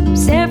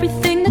knows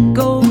everything that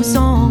goes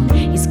on,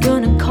 he's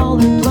gonna call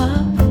her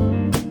bluff.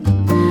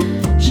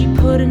 She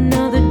put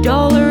another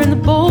 $1 in the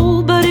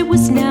bowl, but it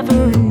was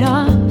never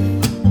enough.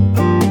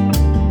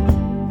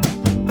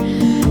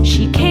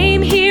 She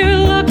came here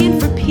looking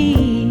for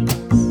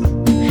peace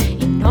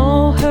in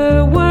all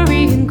her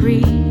worry and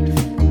grief,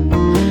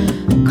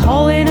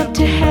 calling up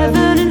to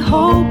heaven and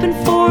hoping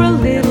for a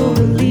little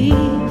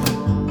relief.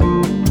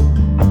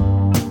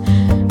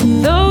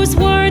 Those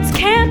words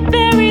can't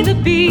bury the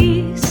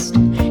beast.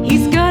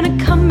 He's gonna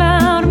come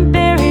out and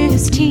bare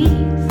his teeth,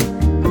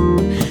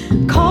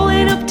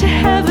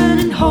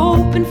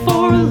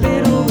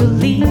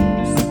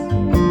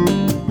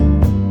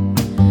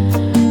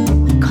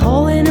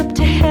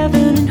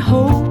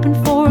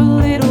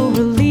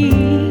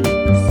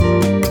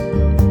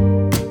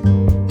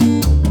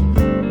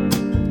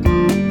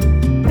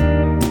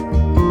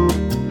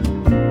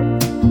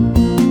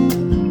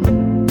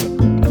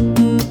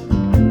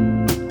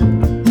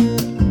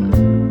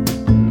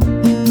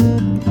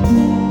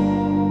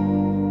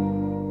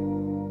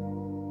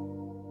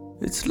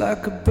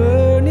 like a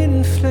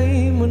burning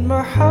flame when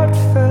my heart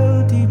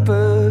fell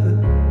deeper.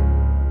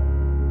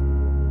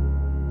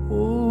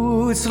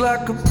 Oh, it's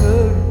like a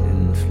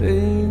burning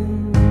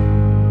flame.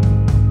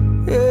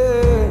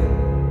 Yeah.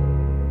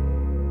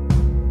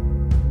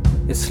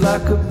 It's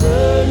like a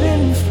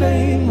burning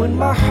flame when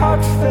my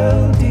heart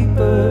fell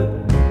deeper.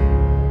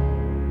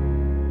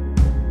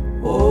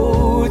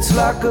 Oh, it's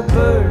like a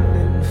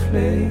burning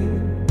flame.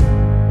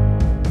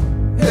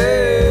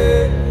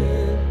 Hey.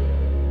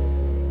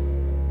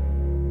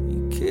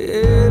 You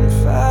can't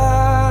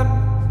find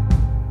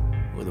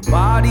where the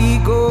body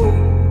goes.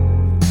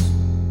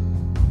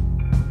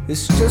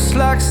 It's just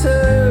like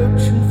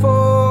searching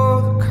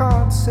for the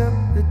concept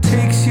that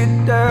takes you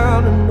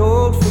down an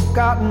old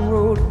forgotten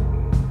road.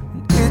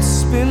 And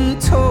it's been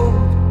told,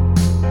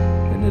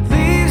 and it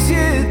leaves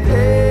you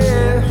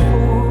there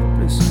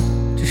hopeless,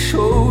 to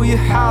show you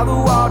how the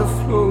water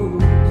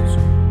flows,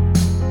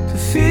 to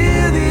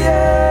feel the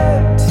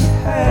empty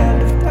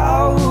hand of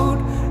doubt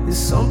is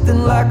something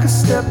like a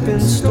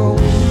stepping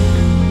stone.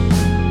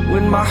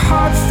 When my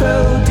heart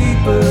fell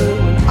deeper,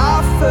 when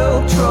I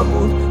felt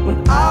troubled, when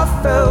I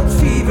felt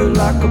fever,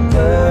 like a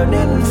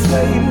burning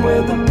flame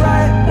where the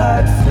bright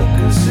light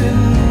flickers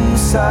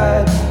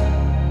inside.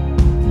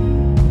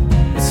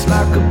 It's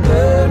like a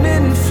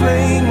burning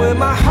flame where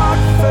my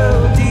heart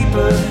fell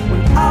deeper,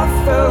 when I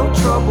felt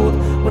troubled,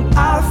 when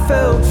I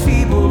felt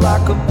feeble,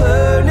 like a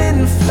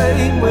burning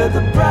flame where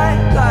the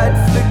bright light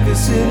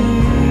flickers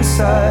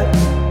inside.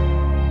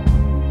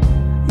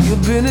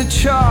 You've been a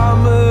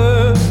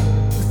charmer,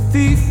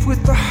 thief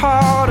with a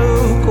heart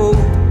of gold,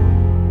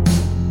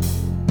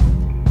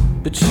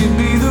 but you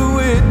be the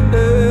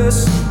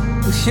witness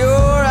with your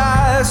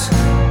eyes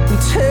and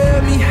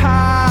tell me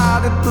how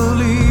to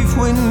believe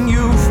when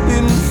you've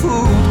been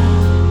fooled.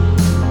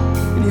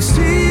 And you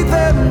see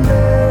them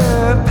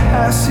there,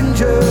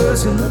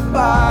 passengers in the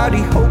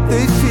body, hope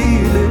they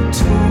feel it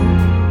too.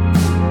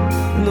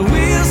 And the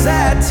wheels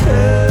that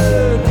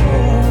turn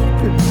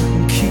open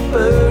and keep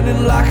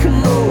burning like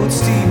an old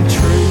steam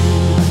train.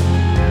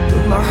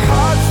 My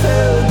heart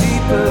fell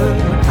deeper,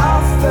 when I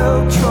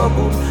felt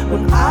troubled,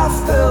 when I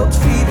felt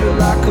fever,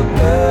 like a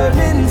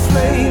burning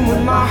flame.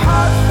 When my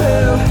heart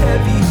fell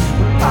heavy,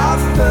 when I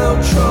felt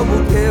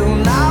troubled, yeah,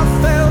 when I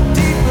felt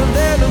deeper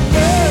than a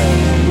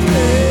burning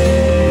flame.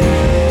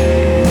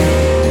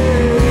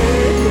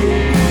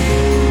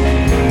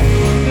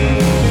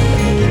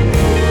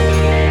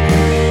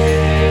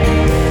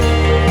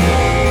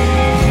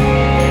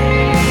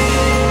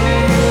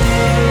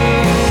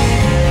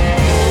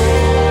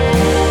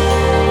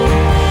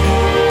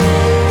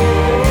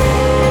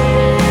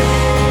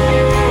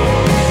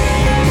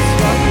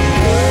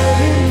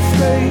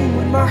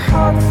 My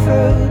heart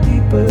fell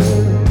deeper.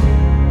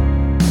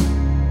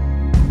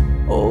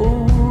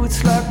 Oh,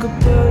 it's like a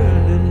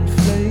burning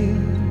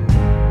flame.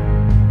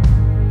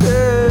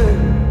 Yeah.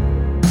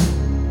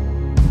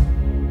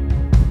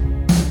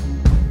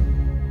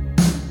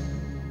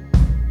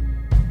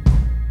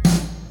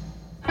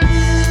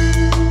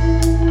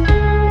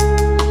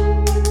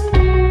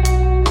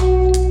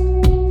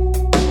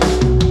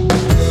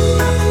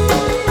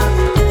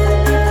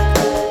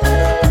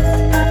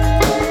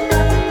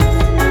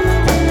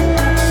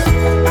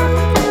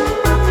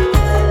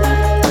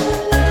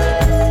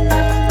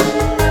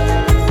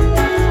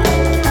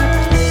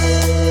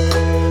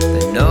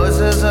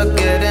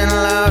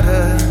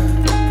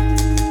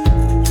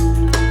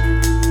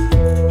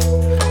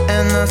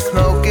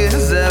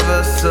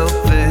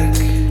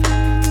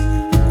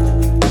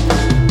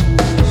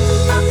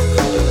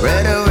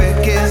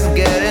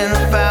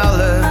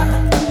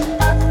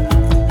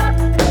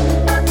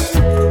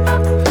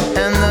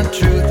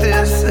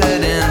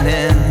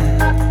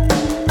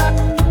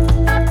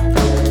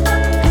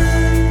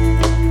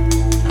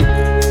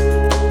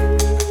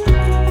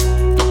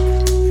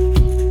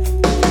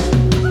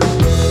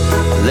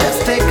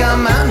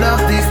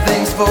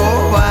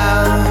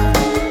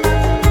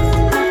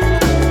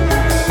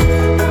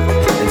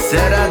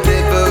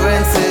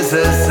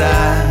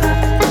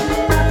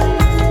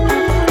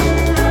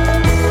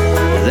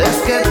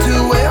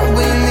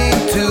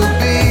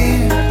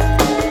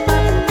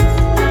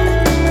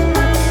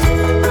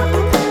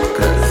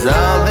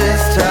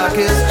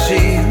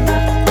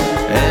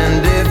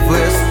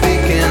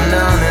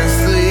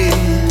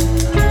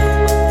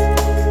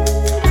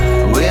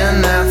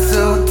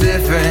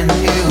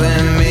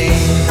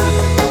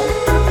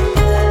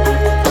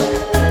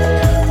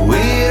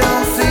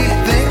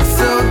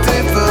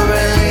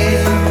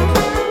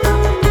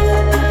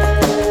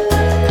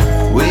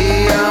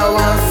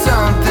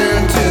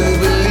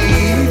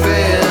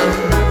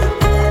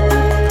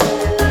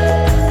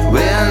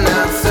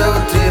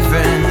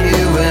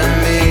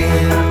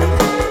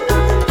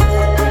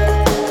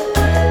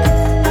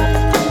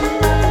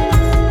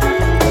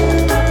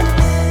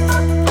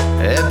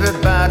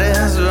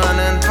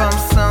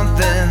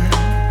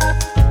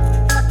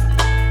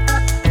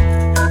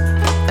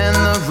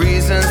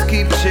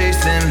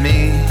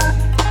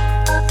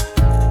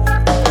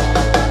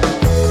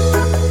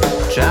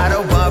 Try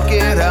to walk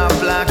it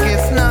off like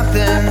it's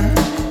nothing.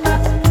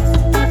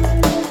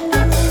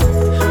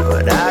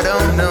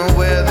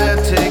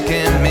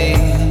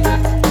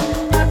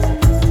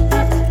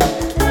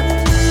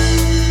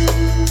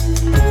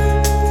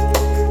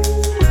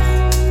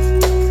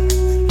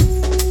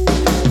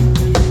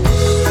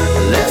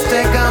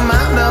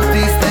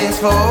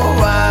 for a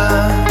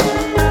while.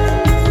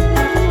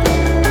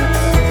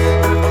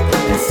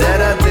 And set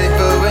our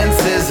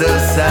differences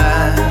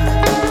aside.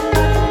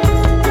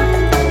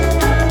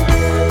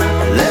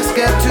 Let's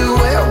get to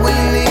where we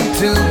need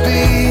to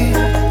be.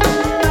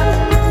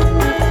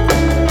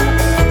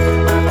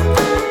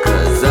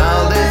 'Cause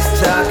all this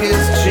talk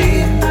is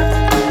cheap.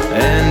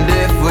 And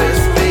if we're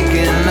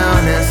speaking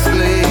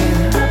honestly,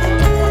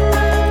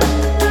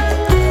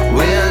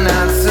 we're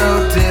not so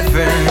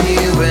different,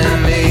 you and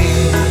me.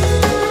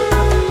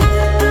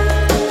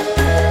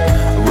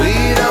 We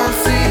don't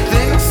see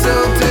things so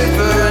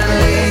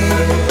differently.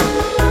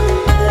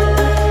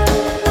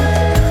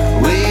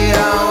 We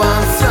all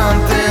want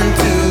something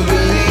to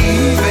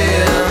believe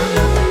in.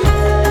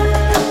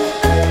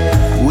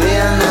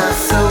 We're not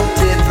so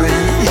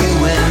different, you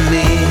and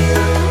me.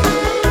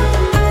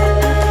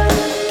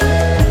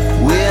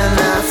 We're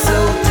not so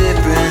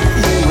different,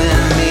 you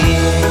and me.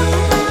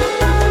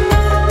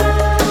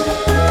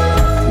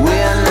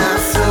 We're not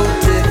so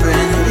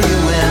different, you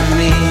and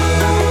me.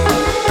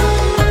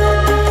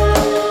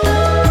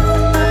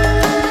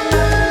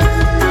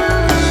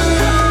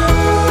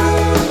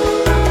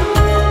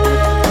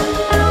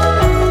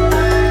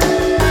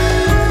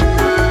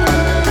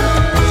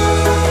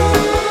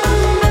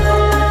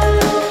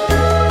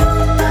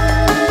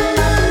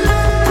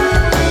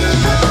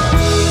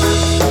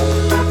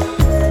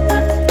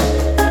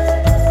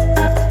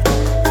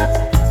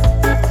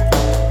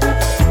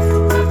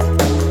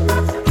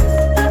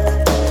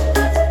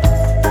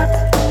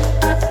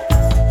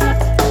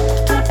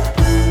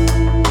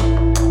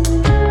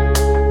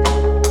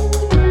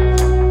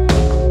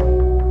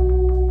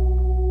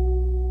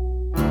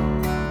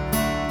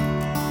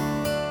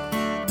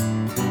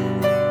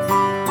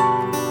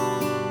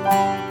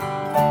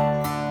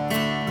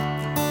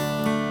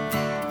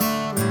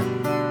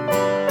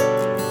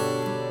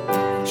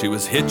 She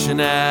was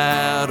hitching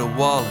out of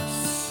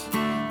Wallace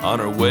on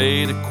her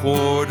way to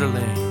Quarter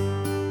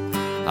Lane.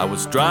 I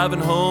was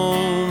driving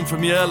home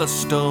from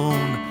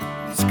Yellowstone,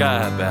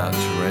 sky about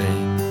to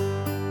rain.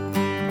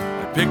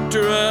 I picked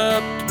her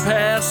up to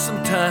pass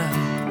some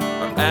time,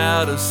 or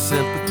out of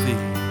sympathy.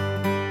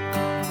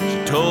 She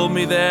told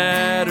me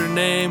that her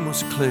name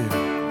was clear,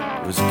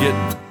 it was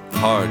getting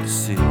hard to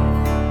see.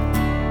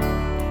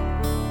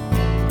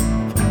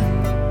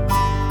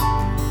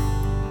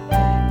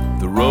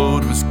 The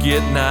road was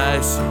getting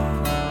icy,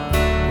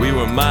 we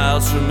were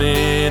miles from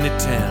any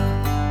town.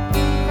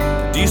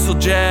 The diesel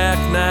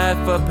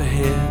jackknife up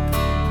ahead,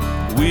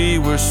 we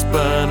were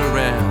spun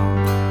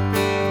around.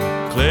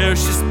 Claire,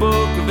 she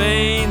spoke of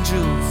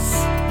angels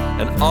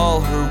and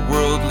all her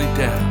worldly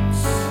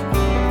doubts.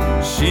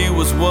 She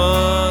was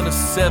one of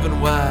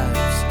 7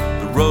 wives,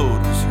 the road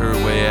was her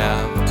way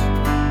out.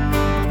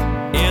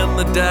 In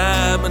the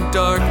diamond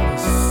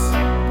darkness,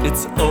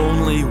 it's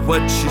only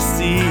what you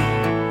see.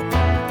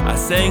 I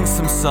sang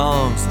some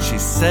songs and she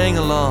sang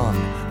along.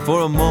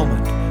 For a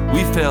moment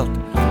we felt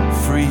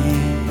free.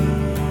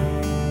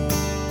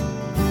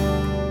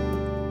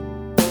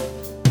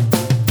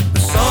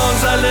 The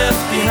songs I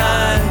left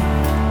behind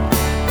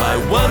by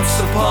once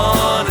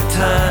upon a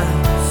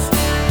times,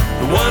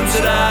 the ones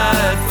that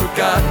I'd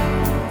forgotten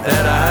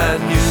that I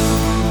knew.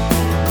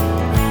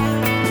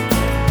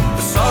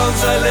 The songs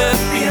I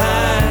left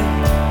behind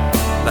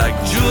like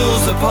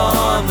jewels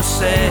upon the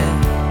sand,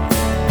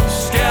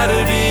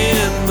 scattered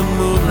in the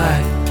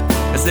moonlight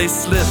as they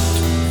slipped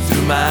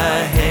through my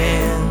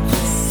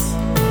hands.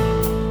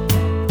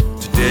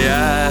 Today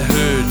I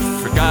heard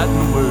forgotten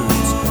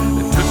words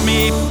that took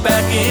me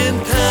back in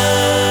time.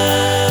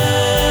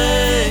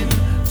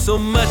 So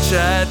much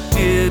I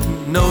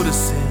didn't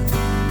notice in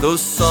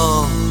those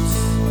songs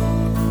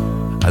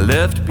I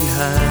left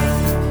behind.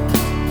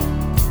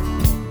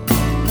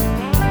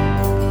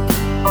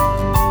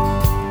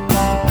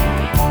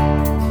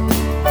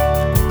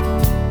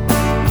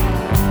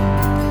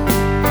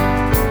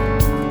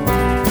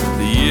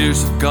 Years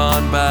have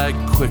gone by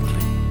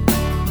quickly,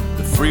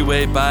 the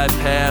freeway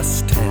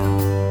bypassed town.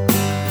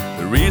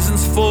 The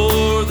reasons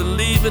for the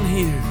leaving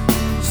here,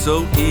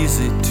 so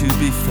easy to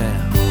be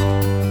found.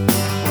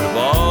 But of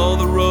all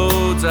the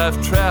roads I've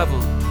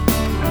traveled,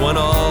 one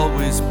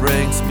always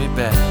brings me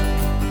back.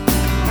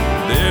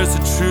 There's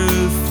a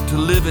truth to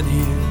living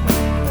here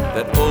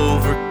that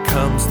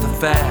overcomes the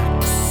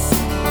facts.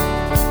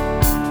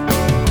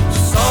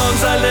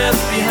 Songs I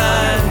left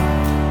behind,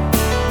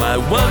 my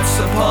once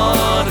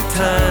upon a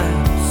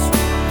times,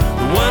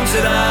 the ones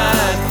that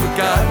I'd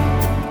forgotten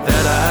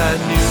that I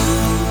knew.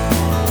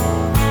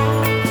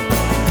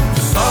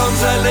 The songs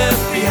I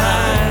left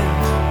behind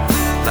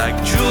like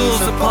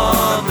jewels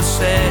upon the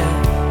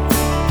sand,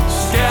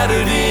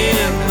 scattered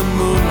in the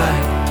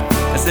moonlight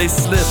as they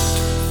slipped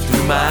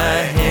through my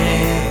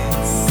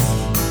hands.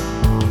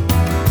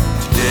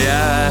 Today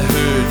I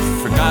heard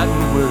forgotten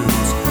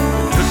words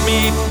that took me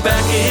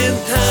back in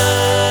time.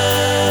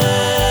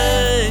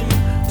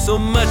 So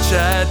much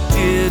I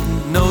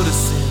didn't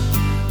notice in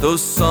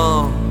those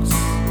songs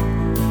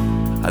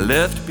I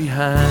left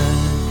behind.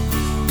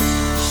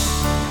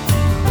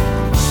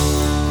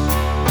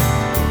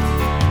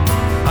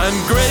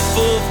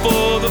 grateful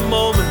for the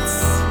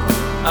moments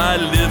I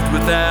lived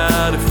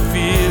without a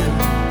fear.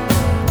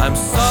 I'm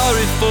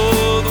sorry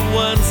for the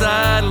ones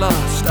I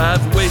lost.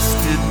 I've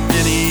wasted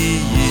many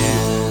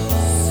years.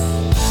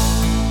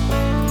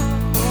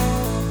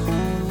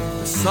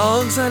 The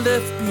songs I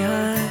left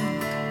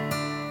behind,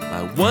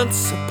 my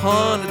once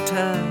upon a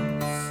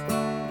times,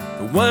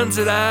 the ones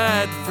that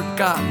I'd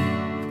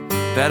forgotten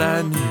that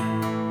I knew.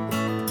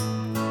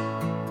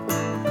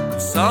 The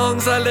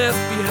songs I left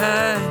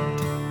behind,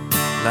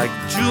 like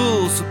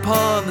jewels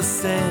upon the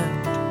sand,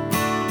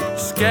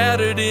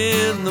 scattered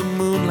in the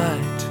moonlight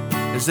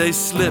as they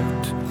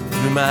slipped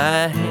through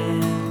my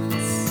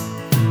hands.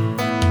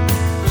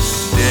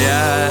 Today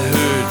I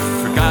heard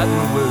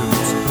forgotten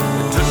words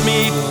that took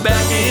me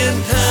back in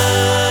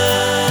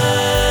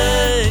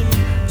time.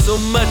 So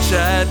much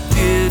I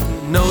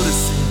didn't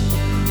notice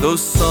in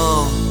those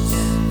songs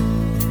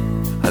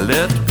I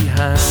left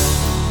behind.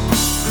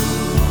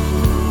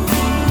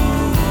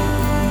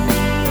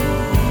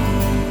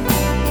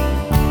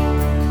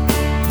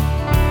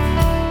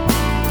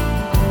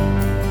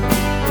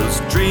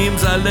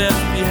 Dreams I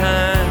left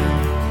behind,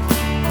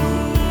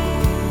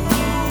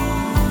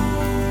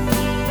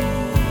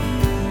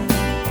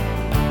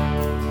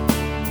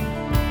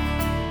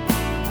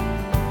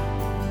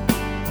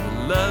 the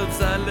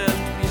loves I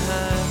left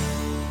behind.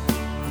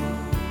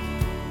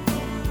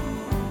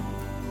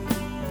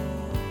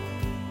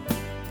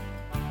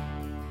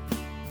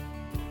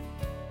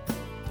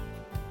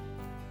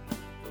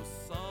 Those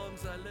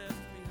songs I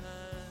left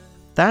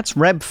behind. That's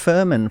Reb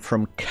Furman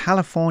from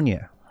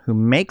California, who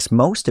makes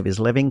most of his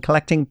living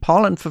collecting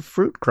pollen for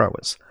fruit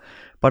growers,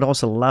 but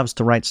also loves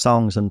to write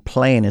songs and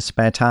play in his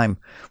spare time,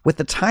 with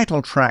the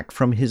title track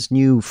from his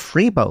new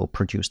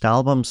Freebo-produced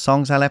album,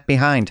 Songs I Left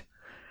Behind.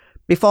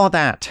 Before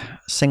that,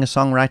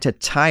 singer-songwriter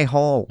Ty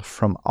Hall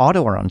from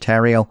Ottawa,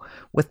 Ontario,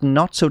 with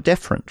Not So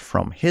Different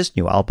from his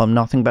new album,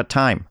 Nothing But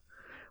Time.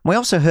 We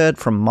also heard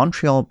from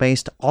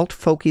Montreal-based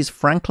alt-folkies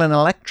Franklin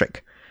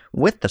Electric,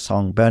 with the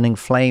song Burning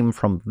Flame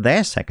from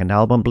their second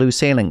album, Blue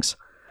Ceilings,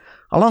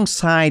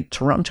 alongside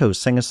Toronto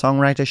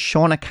singer-songwriter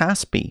Shauna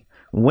Caspi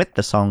with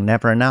the song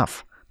Never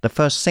Enough, the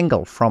first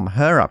single from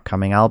her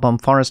upcoming album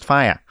Forest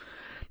Fire.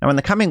 Now in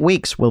the coming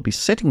weeks we'll be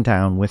sitting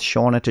down with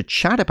Shauna to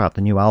chat about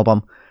the new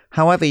album.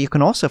 However, you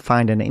can also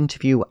find an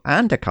interview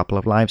and a couple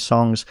of live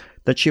songs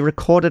that she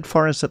recorded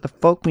for us at the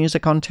Folk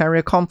Music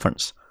Ontario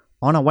Conference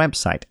on our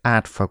website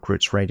at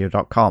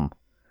folkrootsradio.com.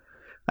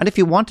 And if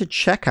you want to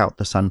check out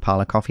the Sun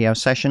Parlour Coffee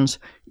House sessions,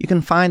 you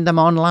can find them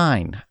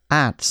online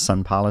at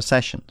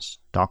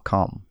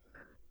sunparloursessions.com.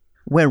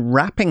 We're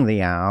wrapping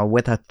the hour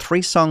with a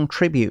 3-song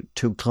tribute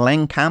to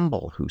Glen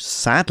Campbell, who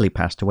sadly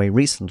passed away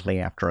recently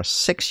after a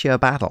 6-year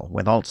battle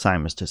with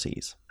Alzheimer's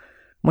disease.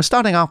 We're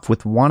starting off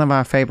with one of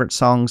our favourite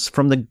songs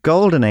from the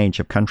golden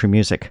age of country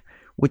music,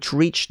 which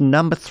reached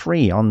number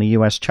 3 on the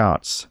US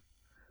charts.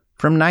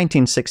 From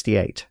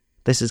 1968,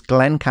 this is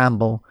Glen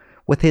Campbell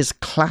with his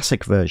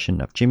classic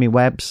version of Jimmy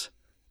Webb's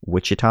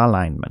Wichita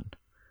Lineman.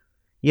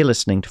 You're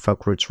listening to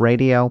Folk Roots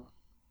Radio,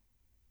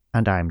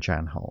 and I'm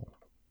Jan Hall.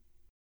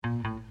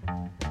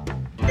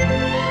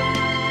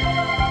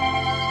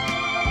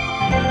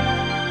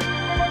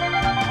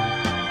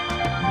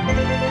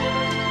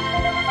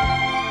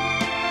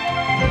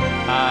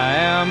 I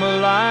am a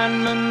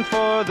lineman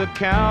for the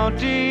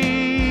county,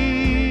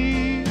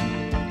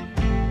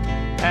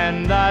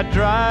 and I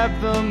drive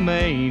the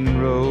main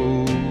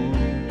road,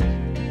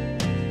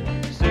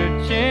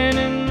 searching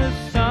in the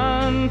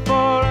sun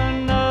for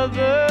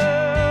another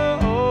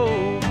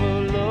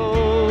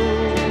overload.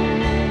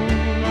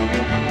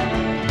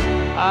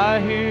 I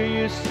hear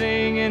you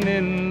singing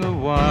in the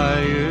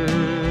wire,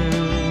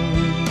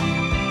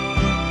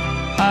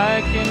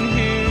 I can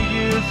hear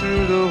you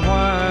through the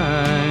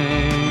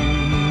whine,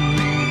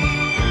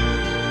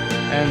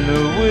 and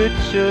the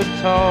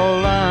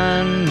Wichita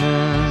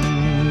lineman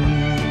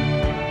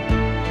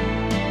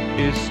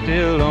is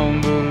still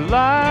on the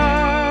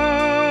line.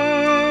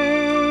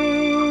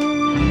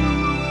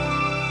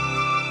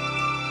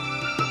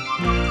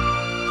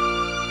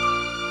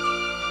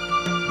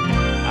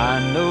 I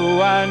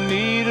know I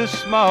need a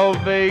small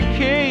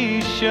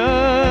vacation,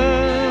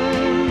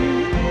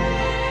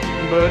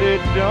 but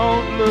it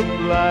don't look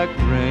like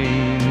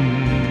rain.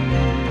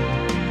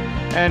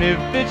 And if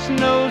it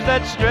snows,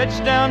 that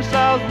stretch down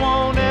south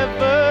won't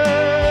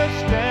ever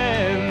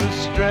stand the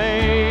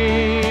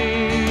strain.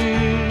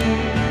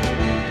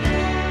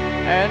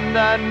 And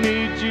I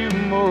need you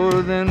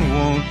more than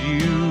want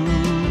you,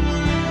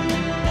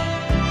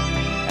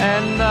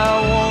 and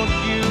I want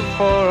you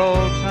for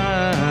all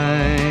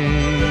time.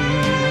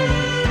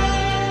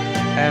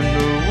 And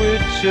the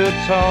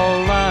Wichita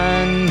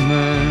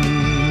lineman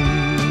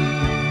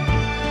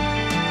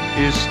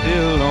is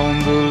still on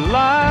the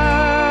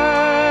line.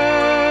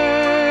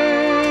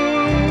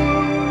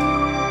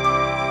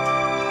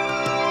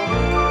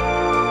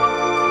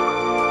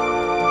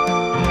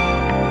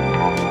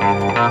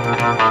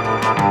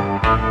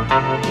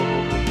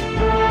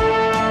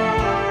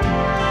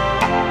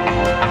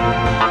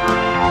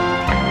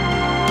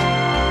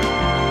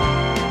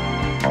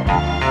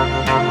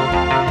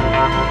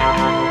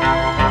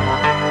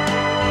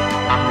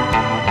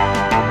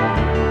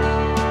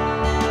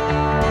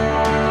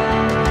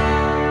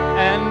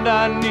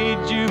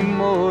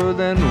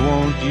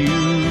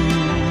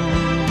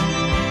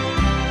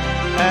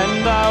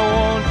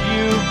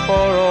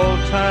 for all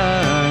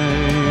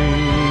time,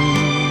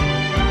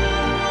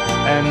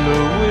 and the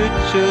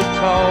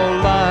Wichita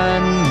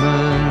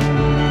lineman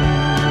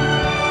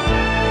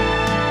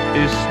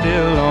is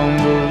still on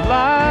the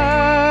line.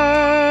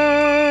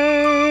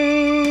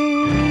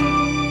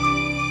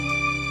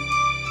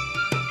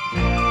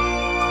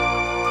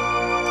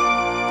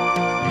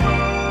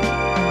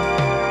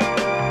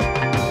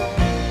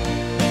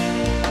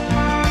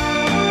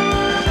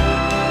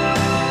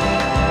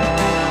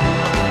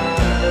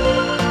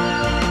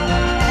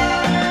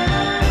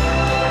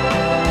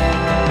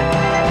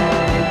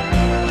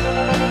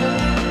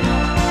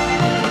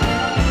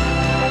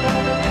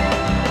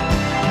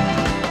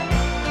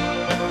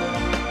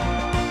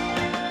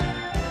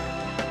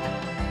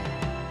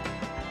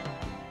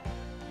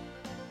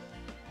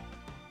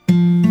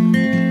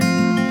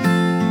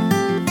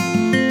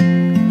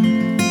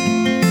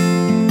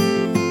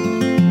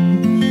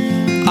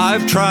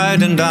 I've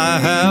tried and I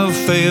have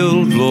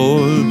failed,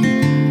 Lord.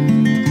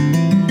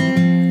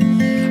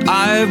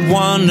 I've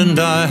won and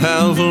I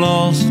have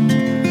lost.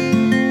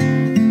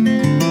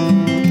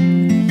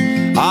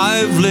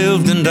 I've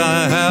lived and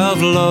I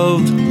have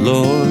loved,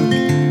 Lord.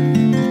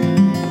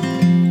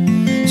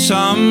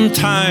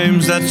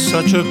 Sometimes that's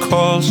such a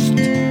cost.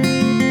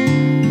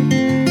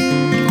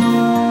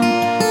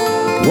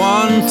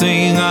 One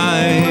thing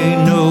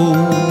I know,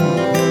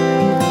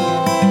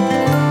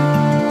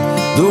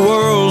 the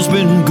world's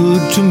been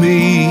good to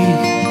me,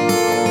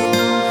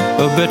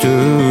 a better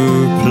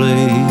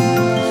place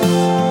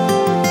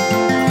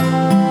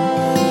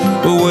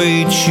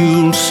awaits,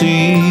 you'll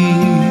see.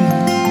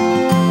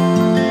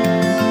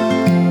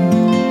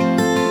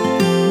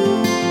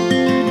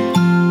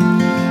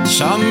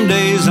 Some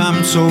days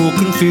I'm so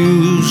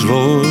confused,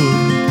 Lord.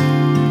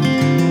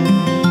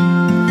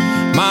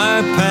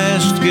 My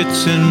past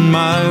gets in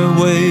my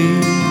way.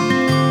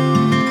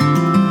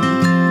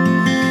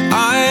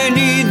 I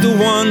need the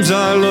ones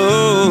I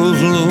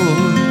love,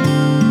 Lord,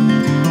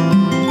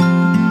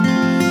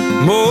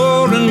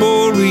 more and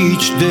more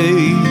each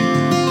day.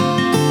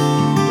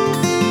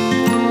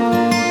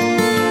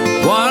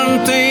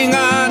 One thing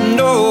I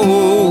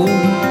know,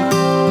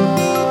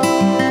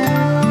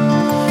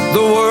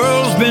 the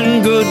world's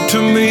been good to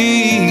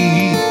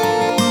me,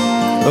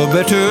 a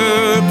better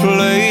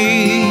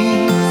place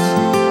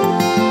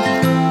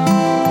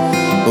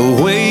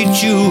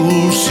awaits,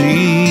 you'll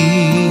see.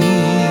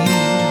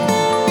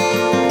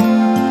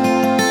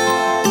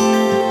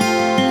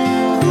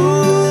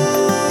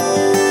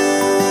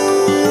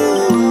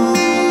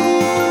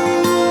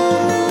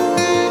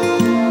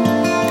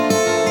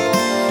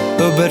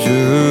 A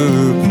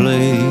better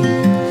place.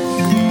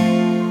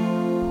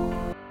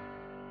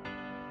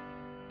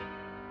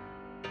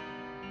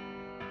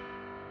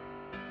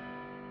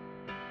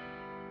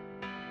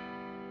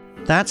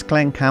 That's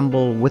Glen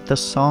Campbell with the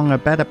song A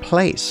Better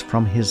Place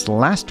from his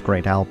last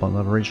great album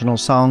of original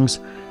songs,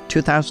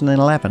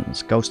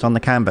 2011's Ghost on the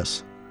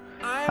Canvas.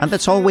 And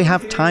that's all we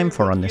have time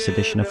for on this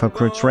edition of Folk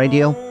Roots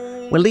Radio.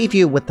 We'll leave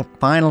you with the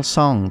final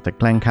song that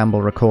Glen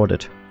Campbell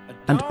recorded,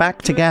 and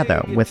back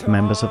together with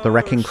members of the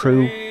Wrecking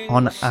Crew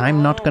on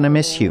I'm Not Gonna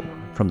Miss You,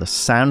 from the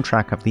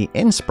soundtrack of the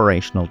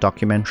inspirational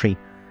documentary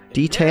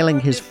detailing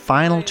his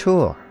final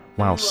tour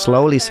while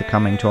slowly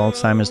succumbing to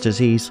Alzheimer's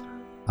disease,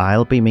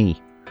 I'll Be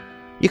Me.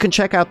 You can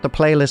check out the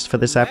playlist for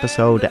this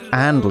episode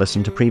and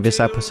listen to previous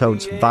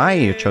episodes via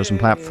your chosen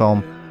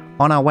platform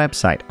on our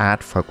website at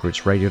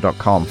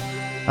folkrootsradio.com.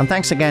 And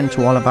thanks again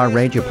to all of our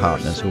radio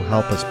partners who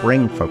help us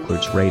bring Folk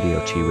Roots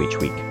Radio to you each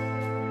week.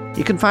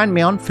 You can find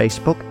me on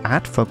Facebook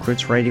at Folk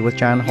Roots Radio with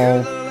Jan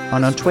Hall,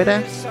 and on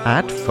Twitter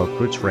at Folk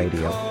Roots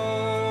Radio.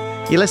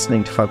 You're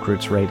listening to Folk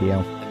Roots Radio,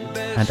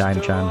 and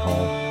I'm Jan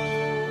Hall.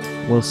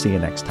 We'll see you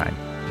next time.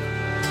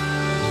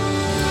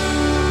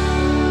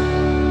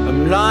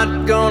 I'm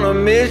not gonna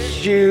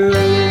miss you.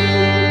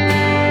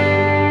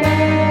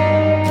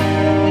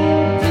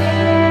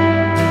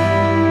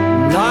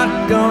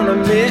 Not gonna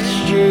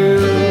miss you.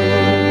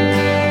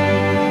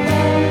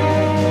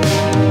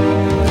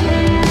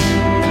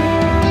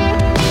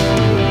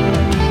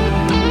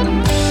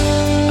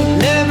 I'm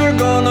never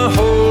gonna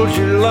hold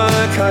you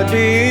like I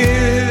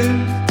did.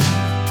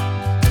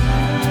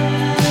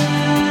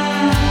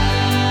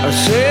 I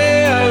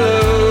say I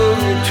love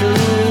you to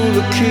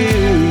the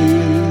kiss.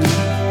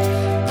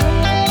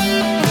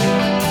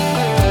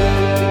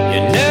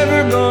 You're never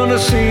gonna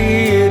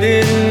see it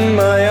in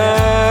my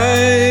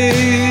eyes.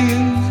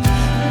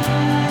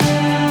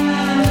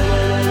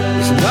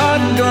 It's not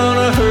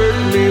gonna hurt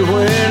me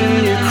when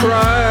you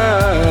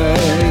cry.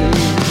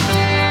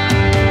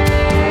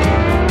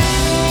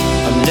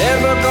 I'm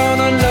never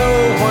gonna know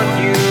what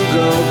you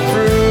go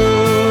through.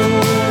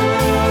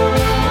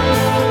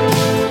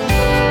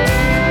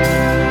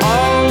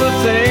 All the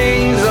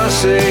things I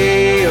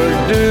say or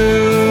do,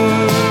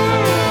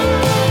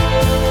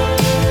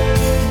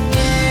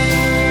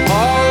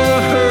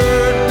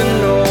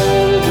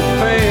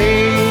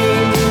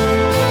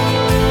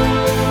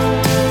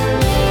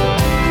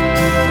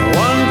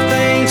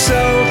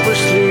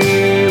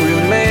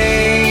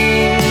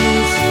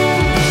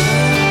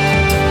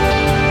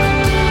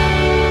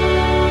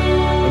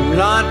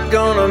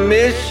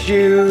 miss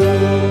you.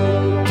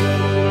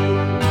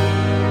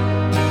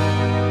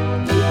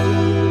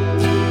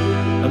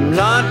 I'm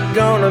not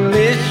gonna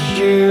miss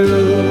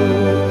you.